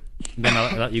go then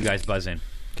I'll let you guys buzz in.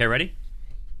 Okay, ready?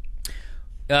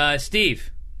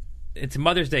 Steve, it's a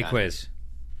Mother's Day quiz.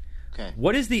 Okay.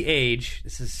 What is the age?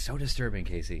 This is so disturbing,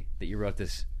 Casey, that you wrote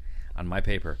this on my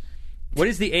paper. What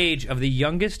is the age of the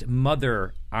youngest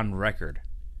mother on record?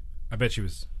 I bet she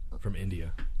was from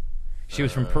India. She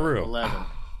was from Peru.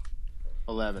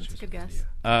 11. Good guess.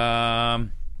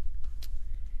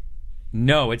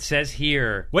 No, it says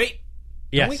here. Wait.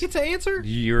 Yes, Don't we get to answer?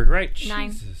 you're right.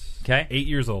 9. Okay. 8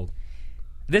 years old.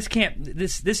 This can't.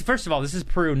 This first of all, this is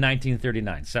Peru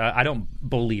 1939, so I don't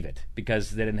believe it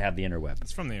because they didn't have the interweb.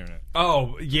 It's from the internet.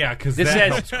 Oh, yeah, because This that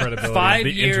says helps credibility. 5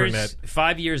 the years, internet.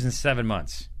 5 years and 7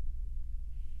 months.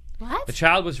 What? The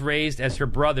child was raised as her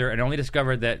brother and only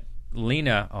discovered that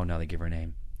Lena. Oh no, they give her a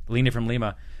name. Lena from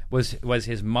Lima was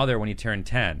his mother when he turned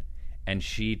 10, and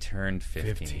she turned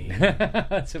 15.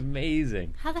 That's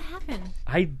amazing. How'd that happen?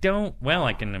 I don't. Well,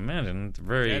 I can imagine. It's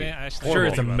very. Yeah, I didn't actually Sure,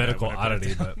 think it's a about that medical when I put it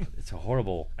oddity, down. but It's a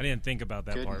horrible. I didn't think about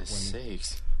that part. Goodness When...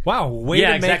 sakes. wow, way Yeah,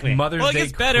 to exactly. make Mother's Well, it Day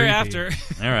gets better creepy. after.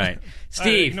 All right,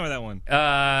 Steve. Ignore that one.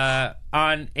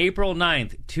 On April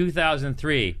 9th,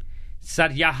 2003,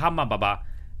 Satyahamababa.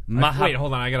 Wait,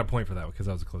 hold on. I got a point for that because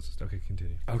that was the closest. Okay,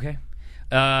 continue. Okay.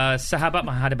 Sahabat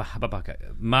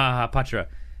Mahapatra,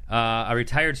 a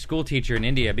retired school teacher in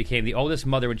India, became the oldest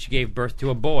mother when she gave birth to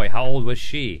a boy. How old was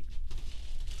she?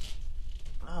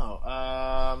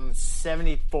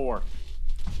 74.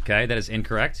 Okay, that is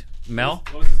incorrect. Mel?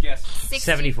 What was his guess?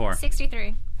 74.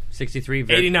 63 63.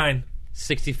 89.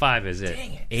 65 is it?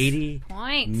 89.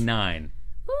 points.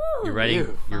 You're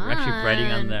writing. You're actually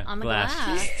writing on the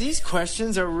glass. These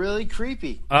questions are really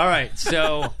creepy. All right.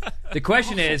 So the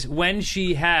question is, when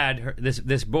she had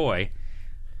this boy,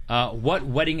 what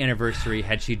wedding anniversary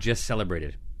had she just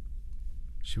celebrated?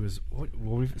 She was, what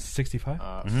were we, 65?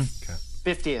 Okay.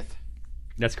 50th.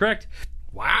 That's correct.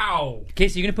 Wow.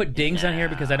 Casey, you gonna put dings on here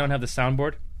because I don't have the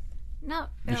soundboard? No.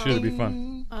 I'm sure it'll be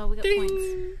fun. Oh, we got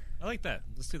points. I like that.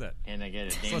 Let's do that. And I get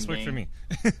it. It's less work for me.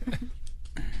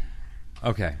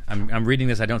 Okay, I'm reading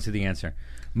this. I don't see the answer.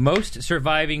 Most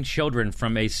surviving children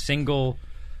from a single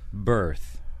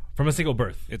birth. From a single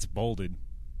birth. It's bolded.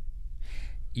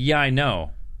 Yeah, I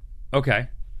know. Okay,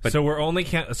 but So we're only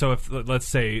so if, let's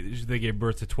say they gave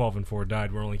birth to 12 and 4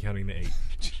 died, we're only counting the 8.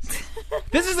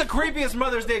 This is the creepiest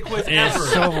Mother's Day quiz it's ever.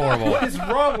 so horrible. What is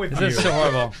wrong with you? This is so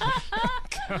horrible.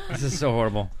 This is so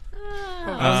horrible.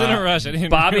 I was in a rush. I didn't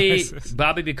Bobby realize this.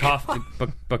 Bahoffney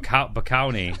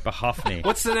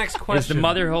What's the next question? is the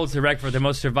mother who holds the record for the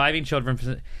most surviving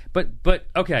children. But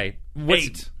okay,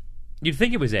 8. You'd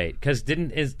think it was 8 because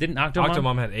didn't Octomom?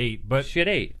 Octomom had 8, but She had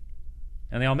 8,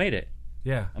 and they all made it.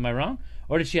 yeah. Am I wrong?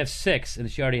 Or did she have 6 and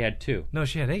she already had 2? No,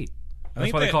 she had 8. I That's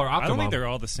think why they call her Octomom. I don't think they're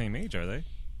all the same age, are they?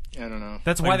 I don't know.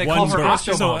 That's why Like they one call her birth.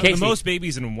 Octomom. So Casey. the most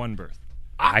babies in one birth.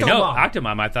 I know Octomom.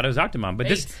 Octomom. I thought it was Octomom, but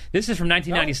this 8. is from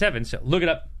 1997. So look it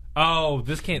up. Oh,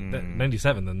 this can't.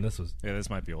 97. Then this was Yeah, this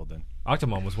might be old then.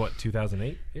 Octomom was what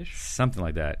 2008 ish. Something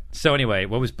like that. So anyway,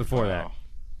 what was before that?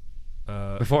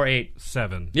 Before 8.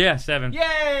 7. Yeah, 7.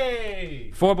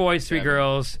 Yay! 4 boys, 3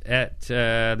 girls.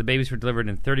 The babies were delivered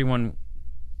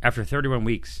after 31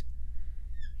 weeks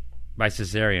by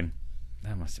cesarean.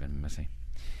 That must have been messy.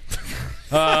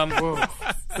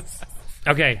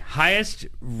 Okay, highest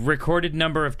recorded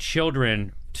number of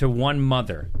children to one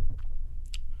mother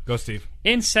Go, Steve.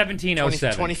 in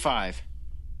 1707. 25.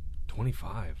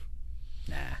 25.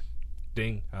 Nah.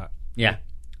 Ding. Yeah.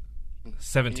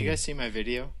 17. Can you guys see my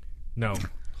video? No.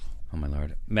 Oh my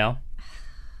lord. Mel?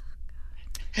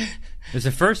 There's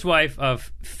the first wife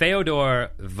of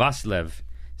Fyodor Vasilev,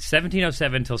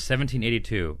 1707 till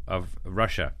 1782 of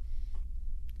Russia.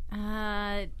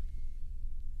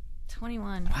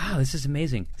 21. Wow, this is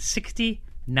amazing.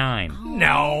 69.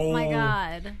 No. Oh my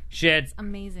god. She had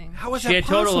Amazing. How is she that had a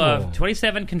total possible? of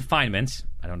 27 confinements.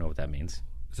 I don't know what that means.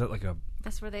 Is that like a?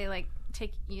 That's where they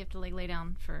you have to lay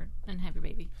down and have your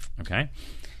baby. Okay.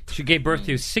 She gave birth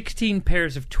to 16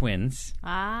 pairs of twins,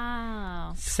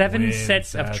 Wow. 7 Twins,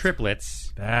 sets of that's-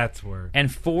 triplets, That's where.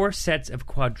 and 4 sets of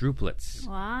quadruplets.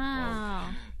 Wow.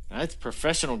 That's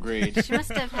professional grade. She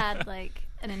must have had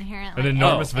an inherent An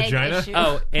enormous egg vagina? issue.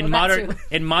 Oh, in Well, that modern too.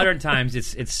 in modern times,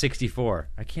 it's 64.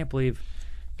 I can't believe,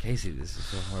 Casey. This is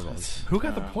so horrible. Who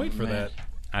got the point for that?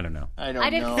 I don't know. I don't I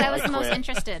did know. because I was the most quit.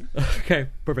 interested. Okay,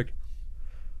 perfect.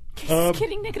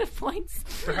 Getting negative points.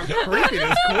 Creepy.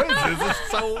 This quiz is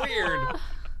so weird.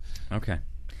 Okay.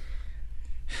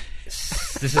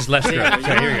 This is less good.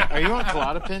 Okay, here we go. Are you on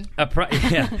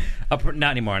Klonopin?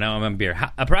 Not anymore. Now I'm on beer.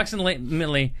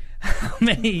 Approximately how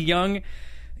many young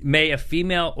may a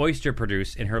female oyster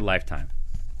produce in her lifetime?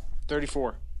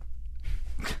 34.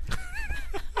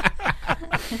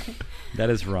 That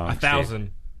is wrong.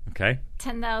 1,000. Okay.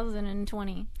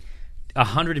 10,020.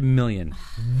 100 million.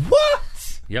 What?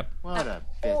 Yep. What a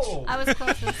bitch. I was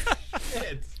closest.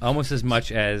 Almost as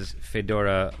much as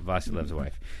Fedora Vasilev's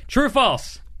wife. True or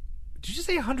false? Did you just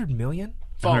say 100 million?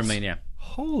 100 million, yeah.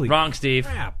 Holy Wrong, Steve.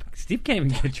 crap. Steve can't even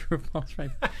get true or false right.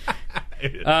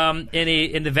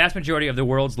 In the vast majority of the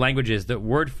world's languages, the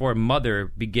word for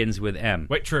mother begins with M.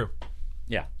 Wait, true.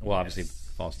 Yeah. Well, obviously,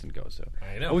 false didn't go, so.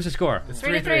 I know. What was the score?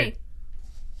 3-3.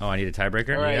 Oh, I need a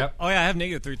tiebreaker? All right. Yep. Oh yeah, I have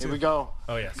 -3 too. Here we go.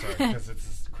 Oh, yeah, sorry. Because it's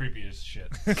as creepy as shit.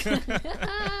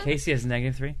 Casey has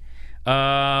 -3.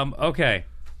 Okay.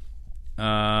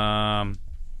 How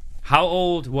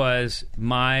old was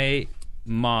my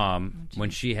mom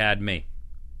when she had me?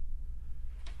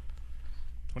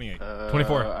 28.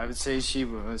 24. I would say she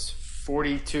was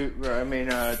 22.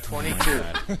 22.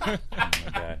 Oh my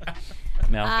God.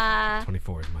 Mel?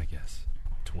 24 is my guess.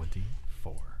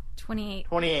 24. 28.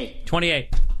 28.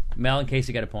 28. Mel and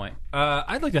Casey got a point.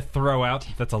 I'd like to throw out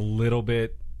that's a little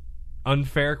bit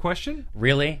unfair question?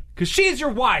 Really? Because she's your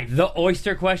wife. The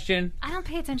oyster question? I don't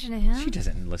pay attention to him. She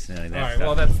doesn't listen to any of that All right,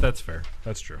 stuff. well, that's fair.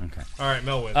 That's true. Okay. All right,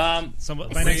 Mel wins. So my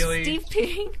next, Really? Steve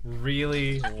Pink.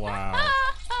 Really? wow.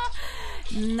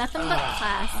 Nothing but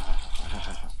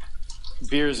class.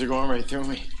 Beers are going right through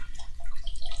me.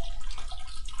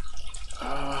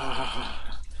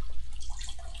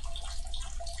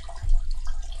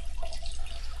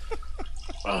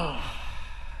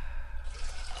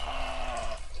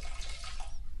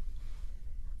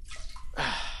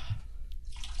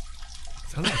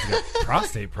 Sounds like you got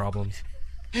prostate problems.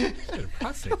 Get a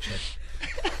prostate check.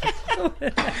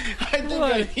 I think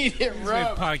I need it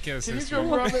rubbed. Podcast Can you history.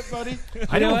 go rub it, buddy?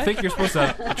 I don't think you're supposed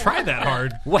to try that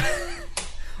hard. What?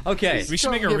 Okay. We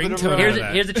should make a Give it a ringtone rub. out Here's of a,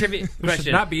 that. here's a trivia There should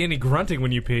question. not be any grunting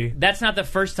when you pee. That's not the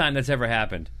first time that's ever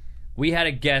happened. We had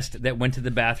a guest that went to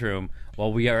the bathroom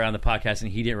while we were on the podcast,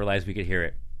 and he didn't realize we could hear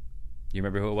it. You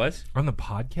remember who it was? On the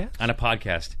podcast? On a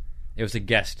podcast. It was a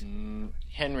guest.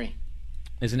 Henry.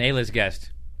 It was an A-list guest.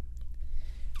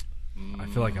 I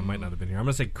feel like I might not have been here. I'm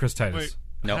going to say Chris Titus.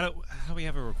 Wait, No. how do we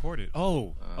have it recorded?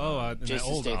 In that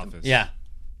Jason old Statham. office. Yeah.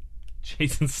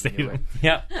 Jason Statham.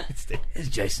 Yeah. It's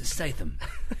Jason Statham.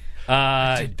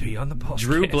 Did pee on the podcast.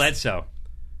 Drew Bledsoe.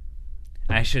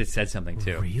 I should have said something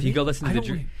too. If you Really? go listen I to the don't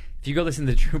Drew, re- if you go listen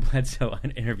to the Drew Bledsoe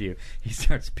interview, he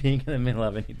starts peeing in the middle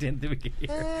of it. He didn't think we could hear.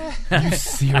 You I should have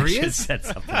serious? said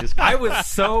something. I was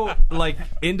so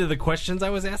into the questions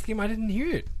I was asking him, I didn't hear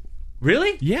it.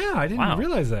 Really? Yeah, I didn't Wow.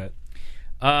 realize that.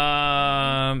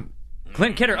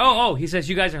 Clint Kidder. Oh, he says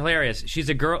you guys are hilarious. She's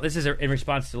a girl. This is in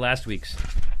response to last week's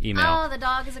email. Oh, the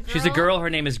dog is a girl. She's a girl. Her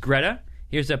name is Greta.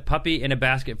 Here's a puppy in a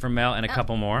basket from Mel and a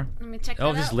couple more. Let me check that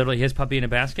Oh, this is out. literally his puppy in a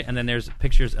basket. And then there's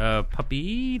pictures of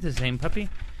puppy, the same puppy,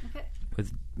 Okay.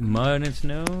 with mud in its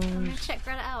nose. Let me check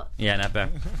Greta out. Yeah, not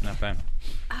bad. Not bad.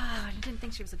 Oh, I didn't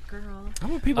think she was a girl. I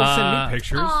want people to send me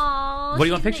pictures. Oh, What do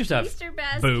you want pictures of? Easter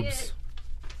basket. Boobs.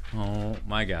 Oh,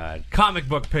 my God. Comic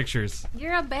book pictures.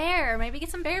 You're a bear. Maybe get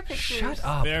some bear pictures. Shut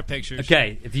up. Bear pictures.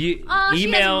 Okay, if you Oh, she has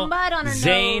email mud on her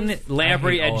Zane nose.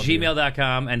 Lamprey I hate at all of you.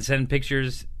 gmail.com and send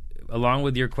pictures along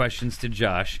with your questions to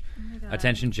Josh. God.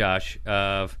 Attention, Josh,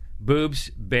 of boobs,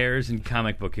 bears, and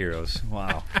comic book heroes.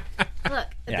 Wow. Look, Yeah. at You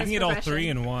this can get all progression. three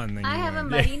in one. Then I you have a win.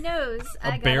 muddy nose. I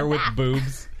A got bear with back.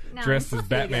 boobs No, dressed I'm as supposed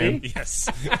to be Batman. Yes.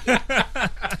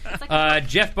 It's like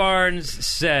Jeff Barnes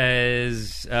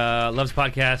says, loves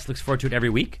podcast, looks forward to it every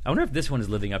week. I wonder if this one is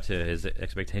living up to his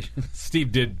expectations.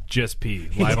 Steve did just pee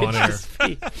live on air.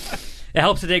 It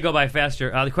helps the day go by faster.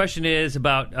 The question is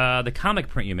about the comic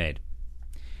print you made.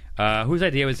 Whose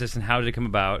idea was this, and how did it come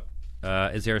about?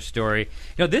 Is there a story?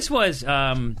 You know, this was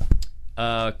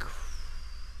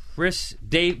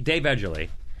Dave Edgerly,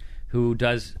 who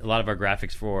does a lot of our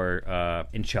graphics for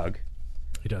in Chug.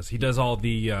 He does. He does all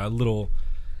the little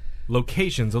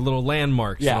locations, the little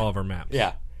landmarks Yeah. in all of our maps.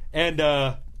 Yeah, and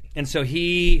so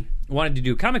he wanted to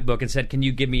do a comic book and said, "Can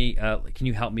you give me? Can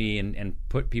you help me and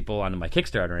put people onto my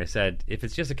Kickstarter?" And I said, "If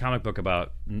it's just a comic book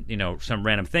about some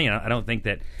random thing, I don't think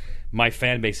that my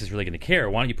fan base is really going to care.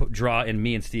 Why don't you draw in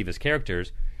me and Steve as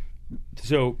characters?"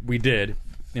 So we did,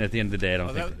 and at the end of the day, I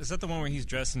don't think. Is that the one where he's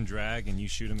dressed in drag and you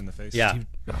shoot him in the face? Yeah,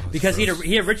 Oh, because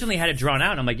he originally had it drawn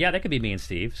out, and I'm like, yeah, that could be me and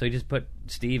Steve. So he just put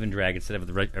Steve in drag instead of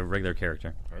a regular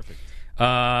character. Perfect.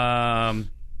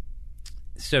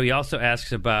 So he also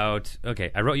asks about,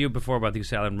 okay, I wrote you before about the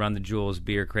Goose Island Run the Jewels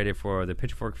beer created for the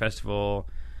Pitchfork Festival,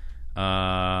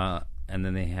 and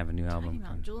then they have a new album.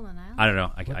 About Jewel and I don't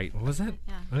know. What was that?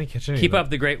 Yeah. I didn't catch any Keep of up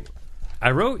the great... I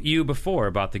wrote you before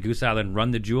about the Goose Island Run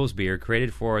the Jewels beer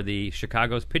created for the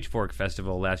Chicago's Pitchfork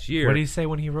Festival last year. What did he say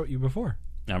when he wrote you before?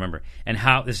 I remember. And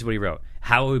how, this is what he wrote,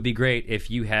 how it would be great if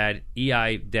you had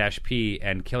EI-P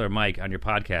and Killer Mike on your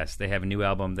podcast. They have a new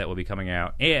album that will be coming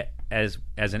out as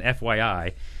an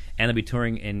FYI, and they'll be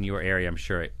touring in your area, I'm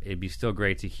sure. It'd be still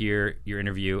great to hear your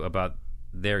interview about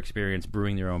their experience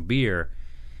brewing their own beer,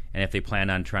 and if they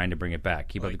plan on trying to bring it back.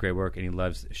 Keep up the great work, and he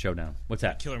loves Showdown. What's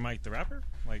that? Killer Mike the rapper?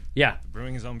 Like Yeah,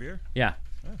 brewing his own beer? yeah.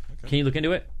 Oh, okay. Can you look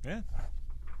into it? Yeah.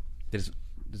 Does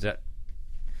that...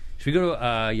 Should we go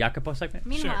to Jacopo segment?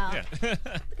 Meanwhile, Sure. Yeah.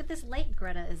 look at this lake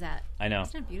Greta is at. I know.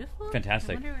 Isn't it beautiful?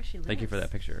 Fantastic. I wonder where she lives. Thank you for that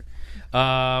picture.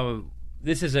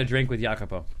 This is a drink with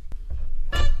Jacopo.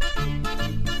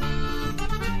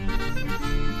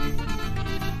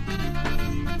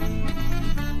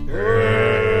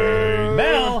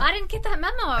 Mel! I didn't get that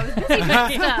memo. I was busy doing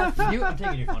stuff. I'm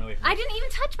taking your phone away from I didn't even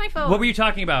touch my phone. What were you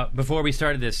talking about before we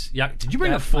started this? Did you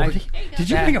bring a 40? Did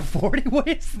you bring a 40? What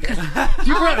is this? Did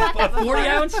you bring a 40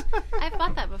 ounce? I've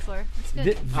bought that before. It's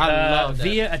good. I love that.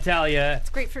 Via Italia It's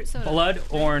grapefruit soda. blood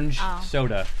orange Oh.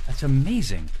 soda. That's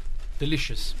amazing.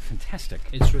 delicious. Fantastic.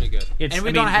 It's really good. It's- And we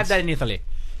I don't mean, have it's- that in Italy.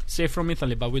 Say from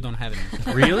Italy, but we don't have it. In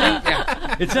Italy. Really?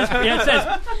 Yeah. It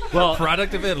says. Well,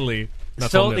 Product of Italy. Not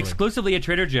sold sold in Italy. exclusively at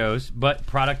Trader Joe's, but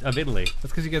product of Italy.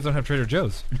 That's because you guys don't have Trader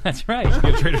Joe's. That's right. You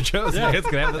have Trader Joe's. You guys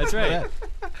can have That's right.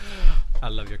 I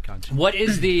love your country. What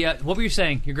is the? What were you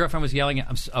saying? Your girlfriend was yelling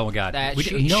at. Oh my God.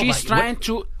 She's trying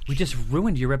to. We just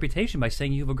ruined your reputation by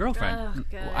saying you have a girlfriend. Oh,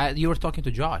 God. You were talking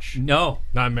to Josh. No.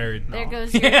 Not married. There No.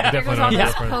 goes your, Yeah. there goes Definitely all not those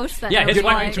girlfriend. posts that Yeah, his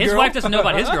nobody wife doesn't know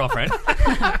about his girlfriend.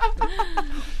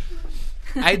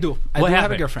 I do. I What do have a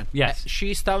happened? girlfriend. Yes.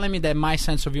 She's telling me that my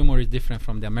sense of humor is different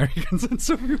from the American sense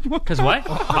of humor. Because what?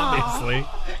 Obviously.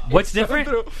 What's different?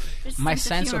 There's My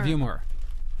sense sense of humor.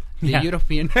 The Yeah.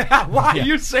 European. Why are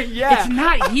you saying It's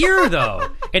not here though.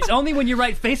 It's only when you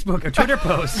write Facebook or Twitter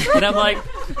posts, and I'm like,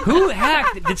 who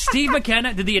hacked? Did Steve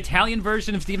McKenna? Did the Italian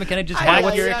version of Steve McKenna just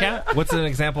hack your account? What's an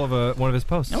example of one of his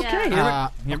posts? Okay, Here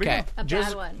we okay. go. A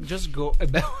just, bad one. Just go. A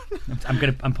bad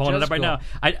one. I'm pulling it Just up right go.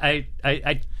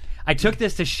 now. I took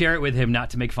this to share it with him,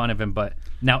 not to make fun of him, but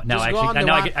now Just go on the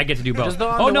now one- I get to do both. just go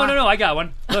on Oh the no, one- no, I got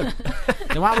one. Look,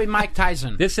 The one with Mike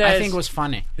Tyson. This I says- think was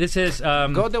funny. this is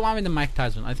Go the one with the Mike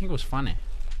Tyson. I think it was funny.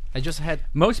 I just had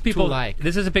most people to like.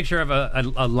 This is a picture of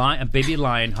a baby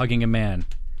lion hugging a man.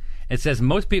 It says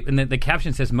most people, and the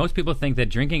caption says most people think that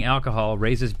drinking alcohol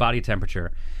raises body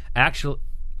temperature.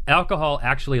 Alcohol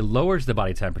actually lowers the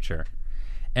body temperature.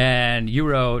 And you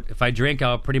wrote, if I drink,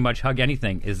 I'll pretty much hug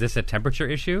anything. Is this a temperature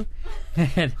issue?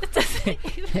 And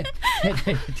it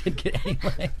didn't get any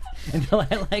likes until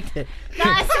I liked it.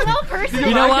 Not a single person.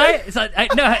 You know why? It's not,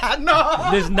 no,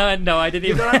 there's none. No, I didn't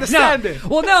even don't understand it.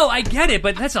 Well, no, I get it,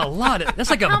 but that's a lot. That's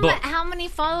like a book. How many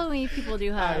following people do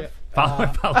you have?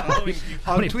 Follow.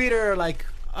 on Twitter, like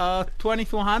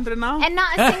 2,200 now. And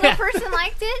not a single person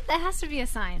liked it? That has to be a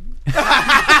sign.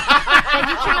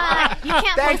 That you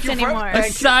can't post anymore. A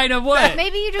sign of what?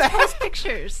 Maybe you just post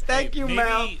pictures. Thank you,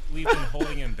 Mel. Maybe we've been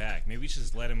holding him back. Maybe we should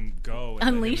just let him go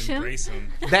and Unleash him? embrace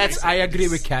him. That's. I agree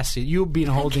with Cassie. You've been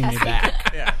holding me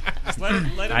back. Yeah, just let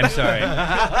him I'm sorry.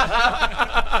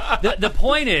 The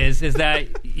point is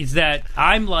that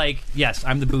I'm like, yes,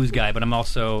 I'm the booze guy, but I'm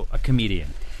also a comedian.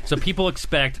 So people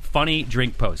expect funny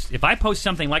drink posts. If I post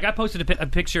something, like I posted a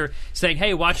picture saying,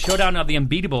 "Hey, watch Showdown of the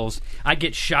Unbeatables," I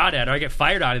get shot at or I get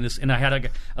fired on in this, and I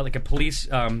had like a police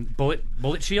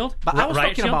bullet shield. But I was riot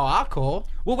talking shield. about alcohol.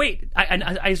 Well, wait. I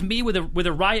it's me with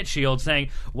a riot shield saying,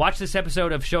 "Watch this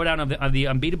episode of Showdown of the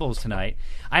Unbeatables tonight."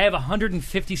 I have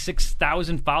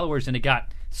 156,000 followers, and it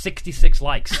got 66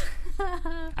 likes.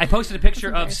 I posted a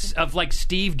picture of like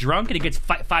Steve drunk, and it gets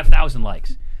 5,000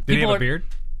 likes. Did he have a beard?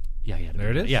 Yeah, yeah. There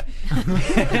it is. Yeah.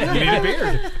 You need a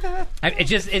beard.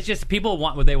 It's just people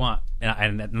want what they want,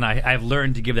 and I've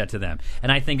learned to give that to them.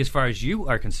 And I think, as far as you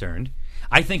are concerned,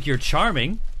 I think you're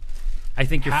charming. I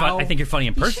think you're How? I think you're funny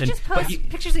in You person. should just but post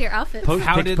pictures of your outfits.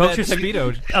 How did that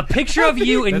Speedo? A picture of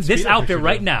you in That this Speedo outfit picture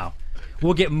right do? now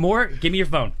will get more. Give me your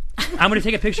phone. I'm going to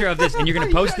take a picture of this, and you're going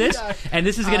to post this, and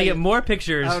this is going to get more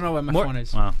pictures. I don't know where my more, phone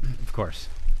is. Well, of course.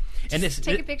 And this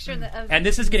Take a picture of and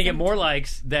this is going to get more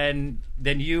likes than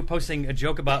you posting a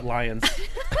joke about lions.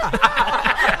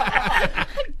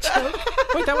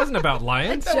 Wait, that wasn't about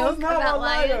lions. joke about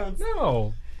lions.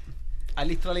 No.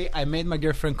 I made my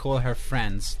girlfriend call her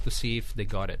friends to see if they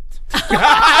got it.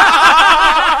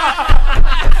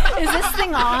 Is this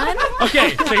thing on?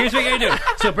 Okay, so here's what you're going to do.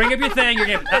 So bring up your thing. You're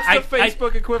going to That's the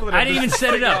Facebook equivalent. I of didn't even this.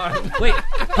 set it up. Wait,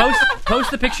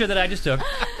 post the picture that I just took.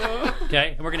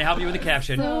 Okay, and we're going to help you with the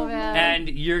caption. So bad. And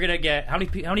you're going to get how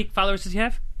many followers does he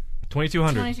have?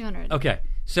 2,200. 2,200. Okay,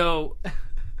 so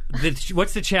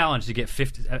what's the challenge to get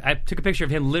 50? I took a picture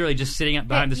of him literally just sitting up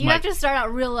behind this you mic. have to start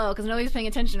out real low because nobody's paying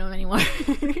attention to him anymore.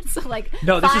 So like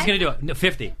No, this is 5? going to do it. No,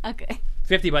 50. Okay.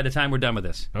 50 by the time we're done with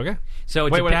this. Okay. So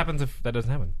it's Wait, a what pic- happens if that doesn't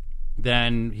happen?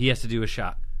 Then he has to do a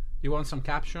shot. You want some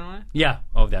caption on it? Yeah.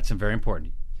 Oh, that's very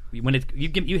important. When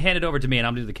you hand it over to me, and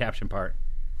I'll do the caption part.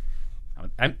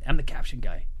 I'm the caption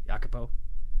guy, Jacopo.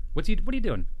 What are you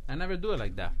doing? I never do it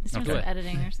like that. This Okay. one's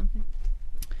editing or something.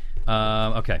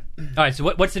 Okay. All right. So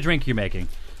what's the drink you're making?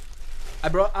 I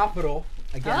brought Aperol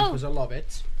again Oh. because I love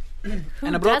it. Who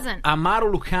And I brought doesn't?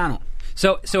 Amaro Lucano.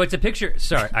 So it's a picture.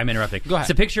 Sorry, I'm interrupting. Go ahead. It's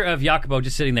a picture of Jacopo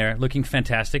just sitting there, looking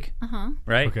fantastic.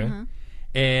 Right. Okay.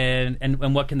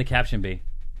 And what can the caption be?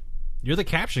 You're the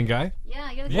caption guy. Yeah,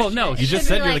 you're the Well, caption no, guy. you It You just should be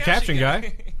said you're the like- caption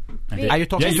guy. Are you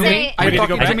talking Just to say- me? Are We you need to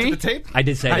go talking back to to me? the tape. I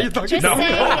did say that. Just No.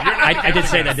 say, I did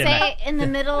say that, didn't say I? in the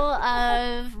middle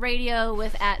of radio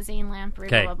with @Zane Lamprey,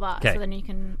 Okay, blah, blah, blah. okay. So then you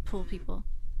can pull people.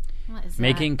 What is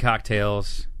Making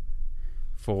cocktails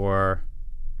for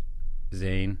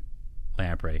Zane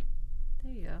Lamprey that?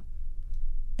 There you go.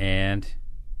 and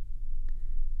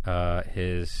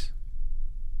his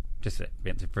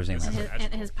first name.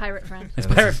 And his pirate friend. His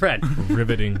pirate friend.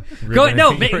 Riveting. Go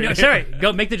sorry.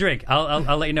 Go make the drink.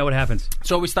 I'll let you know what happens.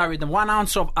 So we start with the 1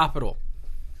 ounce of Aperol.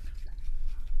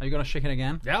 Are you gonna shake it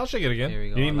again? Yeah, I'll shake it again. Here we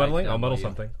go. You I need like muddling? that I'll muddle for you.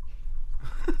 something.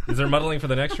 Is there muddling for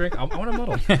the next drink? I want to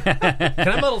muddle. Can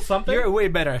I muddle something? You're way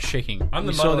better at shaking. I'm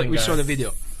the we saw the, muddling we guy. saw the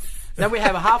video. Then we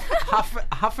have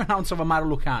half an ounce of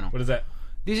Amaro Lucano. What is that?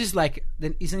 This is like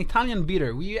it's an Italian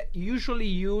bitter. We usually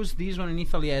use this one in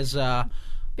Italy as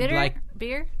Bitter? like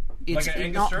Beer? it's Like an no,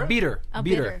 Angostura? bitter. Oh,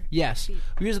 bitter. bitter. Yes,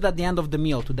 we use it at the end of the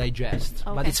meal to digest.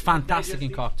 But Okay. it's fantastic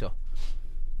in cocktail.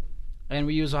 And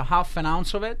we use a half an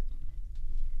ounce of it.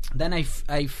 Then I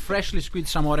freshly squeezed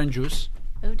some orange juice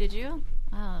Oh, did you?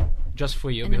 Oh. just for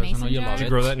you In the because I know mason you jar? love Did it. you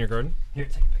grow that in your garden? Here,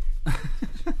 take a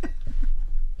picture.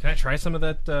 Can I try some of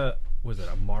that? Was it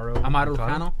Amaro? Amaro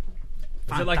Lucano.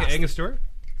 Is it like an Fantastic. Angostura?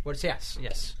 What's yes.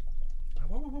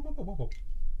 Whoa.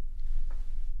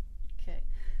 Okay.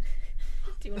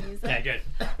 Do you want to use Yeah, that? good.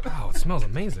 Oh, it smells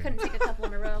amazing. Couldn't take a couple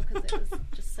in a row because it was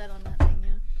just set on that thing, you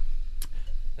know?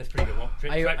 That's pretty good. Well,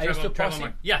 Are you still try one pausing?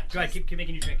 more. Yeah, go ahead. Keep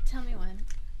making your drink. Tell me when.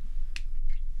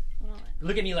 Hold on.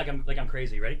 Look at me like I'm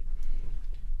crazy. Ready?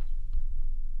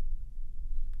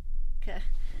 Okay.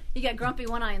 You got grumpy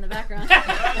one eye in the background.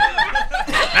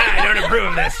 I don't approve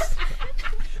of this.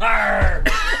 Arr!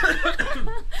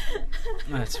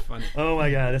 That's funny. Oh my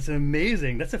god, that's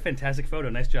amazing. That's a fantastic photo.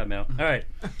 Nice job, Mel. All right.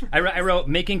 I wrote,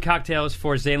 making cocktails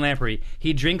for Zane Lamprey.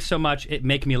 He drinks so much, it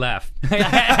make me laugh.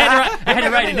 I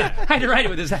had to write it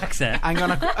with his accent. I'm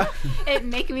gonna It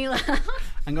make me laugh.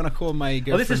 I'm gonna call my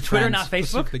girlfriend. Oh, this is Twitter, friends not to see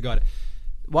if Facebook? they got it.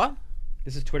 What?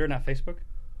 This is Twitter, not Facebook?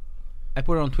 I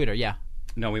put it on Twitter. Yeah,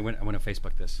 No, I went to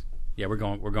Facebook this. Yeah, we're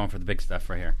going for the big stuff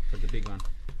right here. for the big one.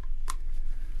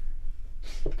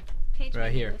 Paige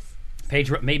Right made here. this.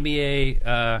 Paige made me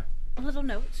A little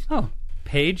note.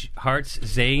 Paige hearts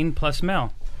Zane plus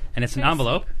Mel. And it's an Chris.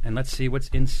 envelope, and let's see what's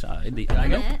inside the Wait a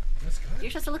envelope. minute.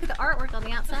 You're supposed to look at the artwork on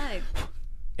the outside.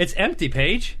 It's empty,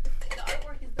 Paige. The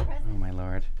artwork is the present. Oh my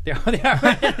lord! They are.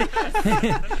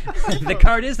 The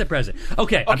card is the present.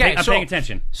 Okay, I'm paying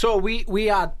attention. So we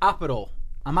add Aperol,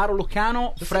 Amaro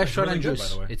Lucano, fresh is really orange good, juice.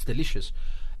 by the way. It's delicious.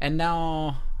 And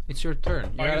now it's your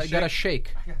turn. You I gotta gotta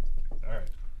shake. All right.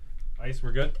 Ice,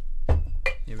 we're good?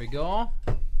 Here we go.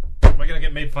 Am I going to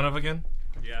get made fun of again?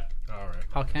 Yeah. All right.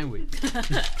 How can we?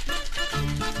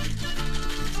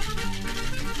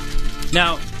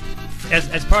 Now,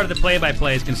 as part of the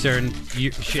play-by-play is concerned, you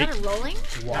Is shake. that a rolling?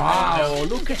 Wow,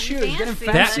 look at you. You're getting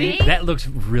Fancy. fancy. That looks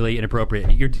really inappropriate.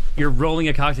 You're rolling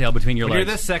a cocktail between your When you're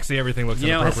legs. this sexy, everything looks You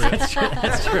know, inappropriate.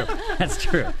 that's true. That's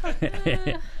true.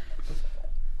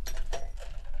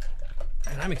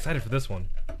 And I'm excited for this one.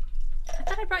 I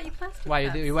thought I brought you plastic Why,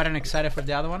 cups. you weren't excited for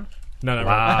the other one? No, no,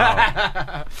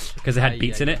 Wow. Because it had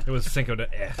beats in it. It was Cinco de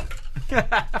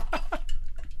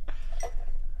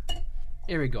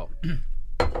Here we go.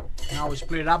 Now we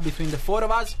split it up between the four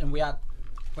of us, and we add...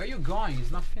 Where are you going?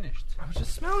 It's not finished. I was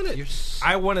just smelling it. You're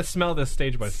I want to smell this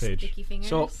stage by stage. Sticky fingers.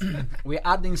 So we're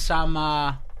adding some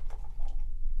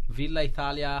Villa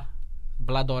Italia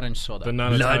blood orange soda. The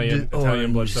non-Italian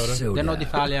Italian blood soda. They're not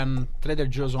Italian. Trader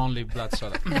Joe's only blood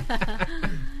soda.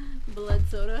 blood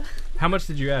soda. How much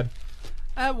did you add?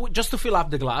 Just to fill up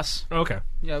the glass. Okay.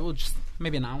 Yeah, we'll just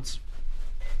maybe an ounce.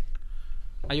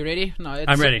 Are you ready? No, it's,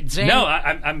 I'm ready. Zane, No,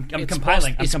 I'm it's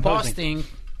compiling. I'm it's composing. posting.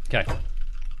 Okay.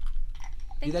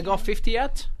 Did they go 50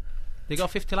 yet? They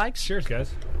got 50 likes? Cheers,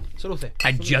 guys. Salute.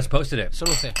 I just posted it.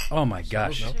 Salute. Oh my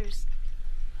gosh. Cheers.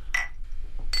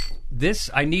 This,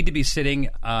 I need to be sitting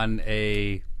on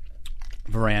a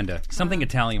veranda. Something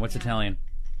Italian. What's Italian?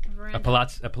 Veranda. A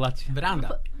palazzo? A palazzo?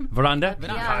 Veranda. Veranda?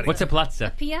 Piazza. What's a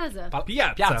palazzo? Piazza.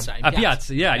 Piazza. A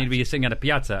piazza. Yeah, I need to be sitting on a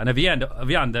piazza. On a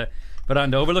veranda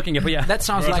overlooking a piazza. That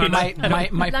sounds like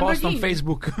my post on Lamborghini.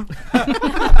 Facebook.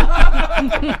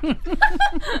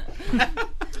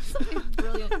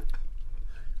 Brilliant.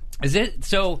 Is it?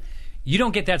 So, you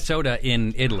don't get that soda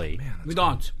in Italy. We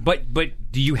don't. But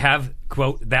do you have,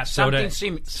 quote, that soda?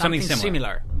 Something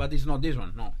similar. But it's not this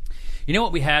one, no. You know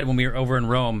what we had when we were over in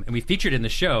Rome, and we featured in the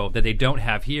show that they don't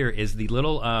have here is the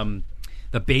little,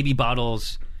 the baby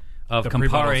bottles of The Campari.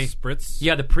 pre-bottle spritz?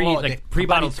 Yeah, the pre-bottled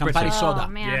Campari spritz. soda. Oh,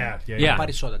 man. Yeah.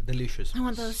 Campari soda, delicious. I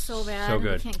want those so bad. So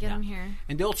good. I can't get them here.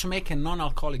 And they also make a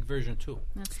non-alcoholic version too.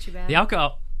 That's too bad. The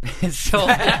alcohol is so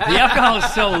the alcohol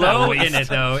is so low in it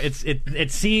though.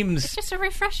 It seems It's just a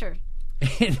refresher.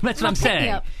 that's what I'm Pick me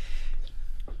saying. up.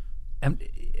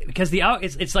 Because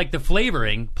it's like the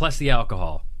flavoring plus the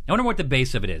alcohol. I wonder what the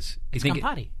base of it is. You It's think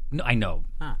Campari. No, I know.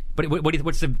 Ah. But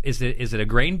what's the is it a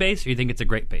grain base or you think it's a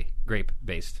grape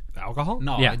based? Alcohol?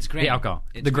 No, Yeah, it's grain. the alcohol.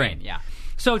 It's The grain. Yeah.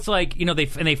 So it's like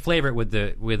they flavor it with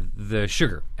the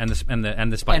sugar and the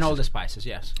spices And all the spices,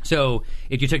 yes. So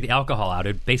if you took the alcohol out,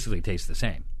 it basically tastes the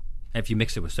same. If you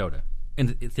mix it with soda,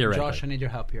 theoretically. Josh, I need your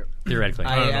help here. Theoretically,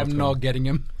 I am not getting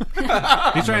him. He's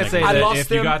trying to say I that lost if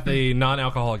you him. got the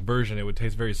non-alcoholic version, it would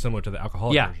taste very similar to the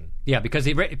alcoholic version. Yeah, because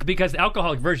the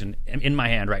alcoholic version in my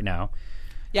hand right now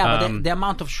Yeah, but the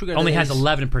amount of sugar only that has is-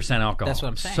 11% alcohol. That's what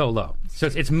I'm saying. So low. So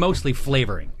it's mostly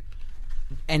flavoring.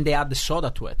 and they add the soda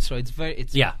to it, so it's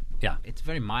Yeah. it's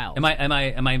very mild. Am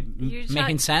I You're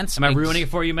making sense? Am I ruining it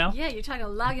for you, Mel? Yeah, you're talking a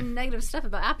lot of negative stuff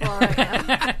about Aperol right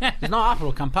now. There's no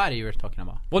Aperol Campari you were talking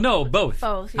about. Well, no, both.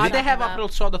 Both. They have Aperol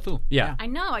soda too. Yeah. I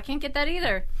know. I can't get that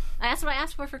either. That's what I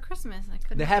asked for Christmas. And I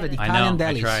couldn't. They have it. get I Italian know,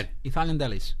 I delis. tried. Italian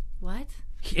delis. What?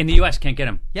 In the U.S., can't get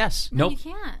them. Yes. No, Nope.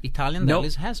 you can't. Italian Nope.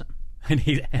 delis has them. And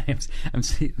he's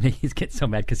getting so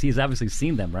mad because he's obviously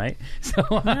seen them, right? So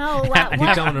No, what? I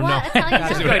What? telling him no. What?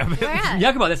 Italian Where at?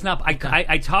 Yakubo, that's not.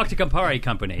 I talked to Campari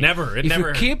Company. Never. It If never.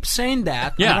 you keep saying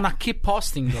that, Yeah. I'm gonna keep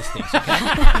posting those things. Okay?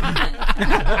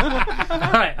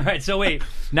 All right. So wait.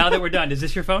 Now that we're done, is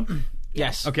this your phone?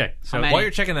 yes. Okay. So How many? While you're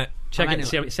checking that, check How it.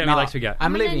 many- See how many likes we got. I'm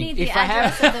I'm gonna leaving. need the If I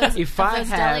address have, of those, if of I those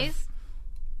have, delis.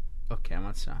 okay,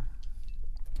 what's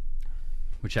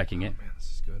We're checking it.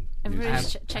 this is good.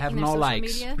 Everybody's have- checking have their no social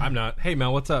likes. media. I'm not. Hey,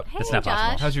 Mel, what's up? Hey, That's not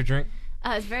possible. Josh. How's your drink?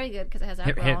 It's very good because it has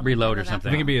Hit Aperol. reload or I love something.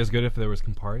 I think Aperol. it'd be as good if there was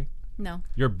Campari. No,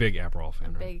 You're a big Aperol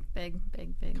fan, right? big.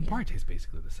 Campari Yeah. tastes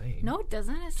basically the same. No, it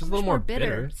doesn't. It's so a much little more more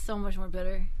bitter. bitter. So much more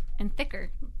bitter and thicker,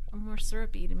 more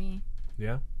syrupy to me.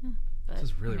 Yeah. But, This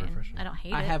is really I mean, refreshing. I don't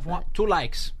hate it. I have but 2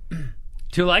 likes.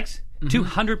 2 likes.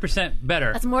 200%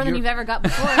 better. That's more than you've ever got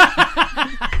before.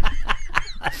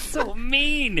 so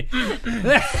mean.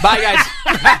 Bye, guys.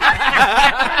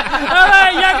 All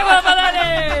right, Yakubo Balani.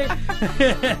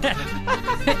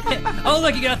 Oh,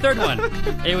 look, you got a third one.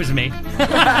 It was me.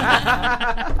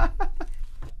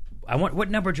 What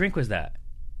number drink was that?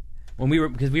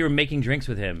 Because we were making drinks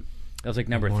with him. That was like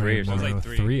number 3 or something. like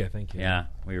three. I think. Yeah,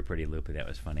 we were pretty loopy. That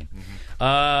was funny.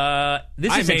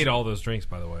 This I is made all those drinks,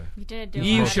 by the way. You did do a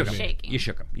You lot of shook him. shaking. You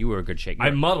shook him. You were a good shaker. I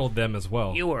muddled them as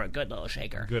well. You were a good little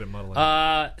shaker. Good at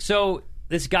muddling. So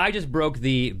this guy just broke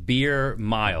the beer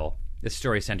mile. This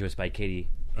story sent to us by Katie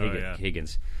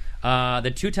Higgins.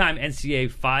 The 2-time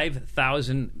NCAA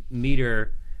 5,000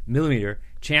 millimeter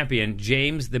champion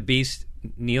James the Beast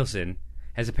Nielsen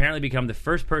has apparently become the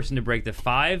first person to break the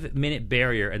 5-minute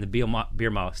barrier in the beer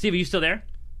mile. Steve, are you still there?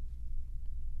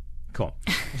 Cool.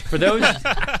 For those,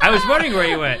 I was wondering where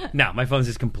he went. No, my phone's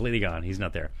just completely gone. He's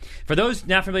not there. For those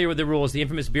not familiar with the rules, the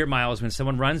infamous beer mile is when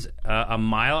someone runs a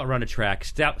mile around a track,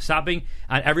 stopping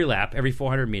on every lap, every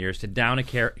 400 meters, to down a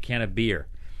can of beer.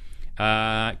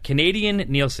 Canadian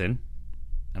Nielsen,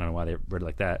 I don't know why they wrote it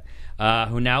like that,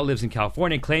 who now lives in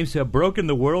California, claims to have broken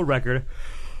the world record.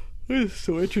 This is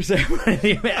so interesting.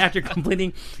 After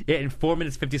completing it in 4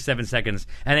 minutes 57 seconds,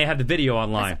 and they have the video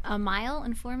online. A mile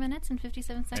in 4 minutes and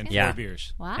 57 seconds? And Yeah. 4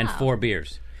 beers. Wow. And 4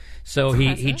 beers. So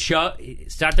That's he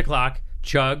impressive. starts the clock,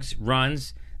 chugs,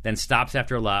 runs, then stops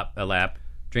after a lap,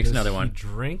 drinks Does another he one.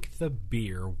 drink the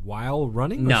beer while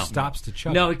running? No, Or stops to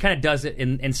chug. No, he kind of does it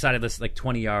inside of this like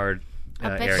 20-yard I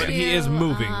bet area. But he is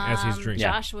moving as he's drinking.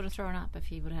 Josh would have thrown up if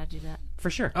he would have had to do that. For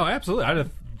sure. Oh, absolutely. I'd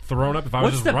have thrown up if I was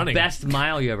What's just the running. best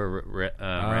mile you ever ran?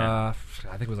 I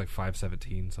think it was like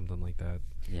 5:17, something like that.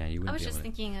 Yeah, you wouldn't I was be just able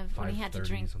to. thinking of when he had to 5:30,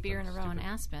 drink something beer in a row in stupid.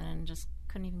 Aspen and just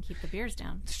couldn't even keep the beers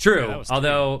down. It's true. that was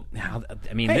Although,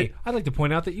 I mean, Hey, I'd like to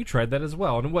point out that you tried that as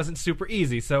well, and it wasn't super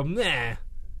easy. So, nah. I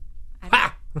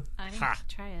Ha! didn't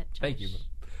try it. Josh. Thank you.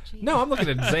 Jeez. No, I'm looking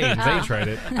at Zane. Zane tried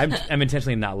it. I'm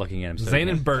intentionally not looking at him. So Zane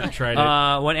and Bert tried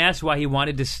it. when asked why he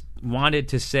wanted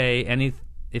to say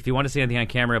if he wanted to say anything on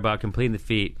camera about completing the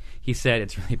feat, he said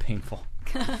it's really painful.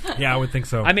 Yeah, I would think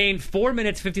so. I mean, 4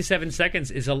 minutes 57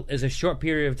 seconds is a short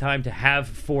period of time to have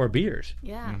 4 beers,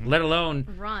 Yeah. let alone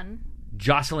Run.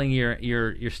 jostling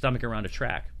your stomach around a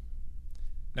track.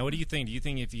 Now, what do you think? Do you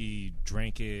think if he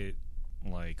drank it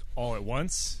like all at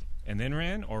once and then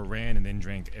ran, or ran and then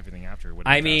drank everything after? Would it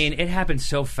be I mean, faster? it happened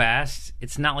so fast.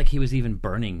 It's not like he was even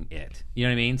burning it. You know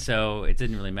what I mean? So it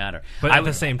didn't really matter. but at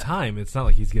the same time, it's not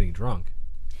like he's getting drunk.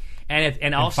 and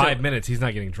In also 5 minutes, he's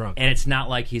not getting drunk. And it's not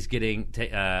like he's getting.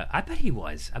 I bet he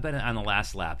was. I bet on the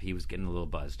last lap he was getting a little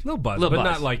buzzed. A little buzz, but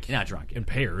not like not drunk.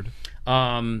 impaired.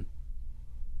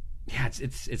 Yeah, it's.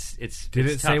 Did it's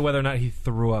it say tough. whether or not he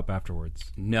threw up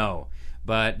afterwards? No,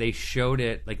 but they showed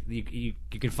it. Like you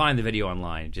can find the video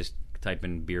online. Just type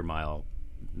in beer mile.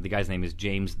 The guy's name is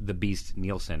James the Beast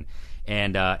Nielsen,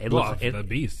 and it Well, looks the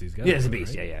beast. He's got Yeah, it, it's a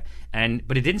beast. right? Yeah.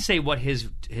 But it didn't say what his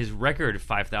record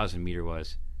 5,000 meter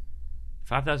was.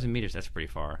 5,000 meters. That's pretty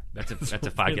far. That's a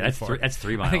 5K. really That's far. that's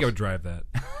 3 miles. I think I would drive that.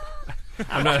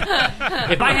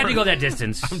 If I had to go that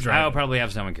distance, I would probably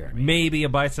have someone carry me. Maybe a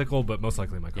bicycle, but most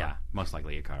likely my car. Yeah, most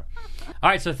likely a car. All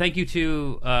right, so thank you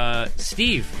to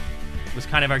Steve. Was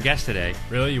kind of our guest today.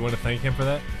 Really? You want to thank him for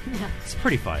that? It's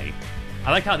pretty funny.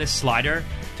 I like how this slider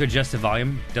to adjust the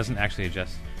volume doesn't actually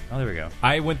adjust. Oh, there we go.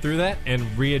 I went through that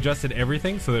and readjusted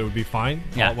everything so that it would be fine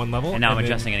all at one level. And now I'm then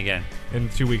adjusting it again. In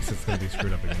 2 weeks, it's going to be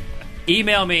screwed up again.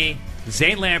 Email me,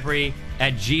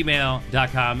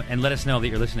 zanelamprey@gmail.com, and let us know that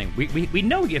you're listening. We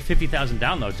know we get 50,000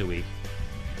 downloads a week.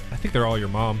 I think they're all your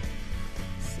mom.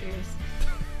 Serious.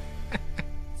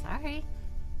 Sorry.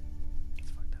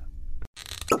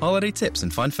 Holiday tips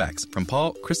and fun facts from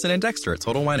Paul, Kristen, and Dexter at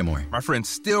Total Wine & More. My friends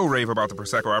still rave about the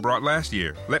Prosecco I brought last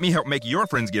year. Let me help make your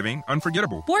Friendsgiving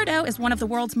unforgettable. Bordeaux is one of the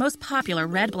world's most popular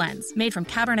red blends, made from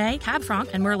Cabernet, Cab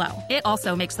Franc, and Merlot. It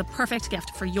also makes the perfect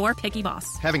gift for your picky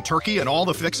boss. Having turkey and all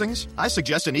the fixings? I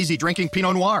suggest an easy-drinking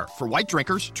Pinot Noir. For white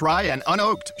drinkers, try an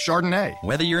unoaked Chardonnay.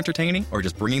 Whether you're entertaining or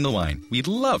just bringing the wine, we'd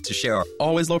love to share our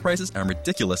always low prices and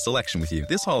ridiculous selection with you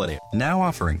this holiday. Now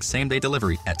offering same-day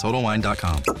delivery at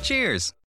TotalWine.com. Cheers!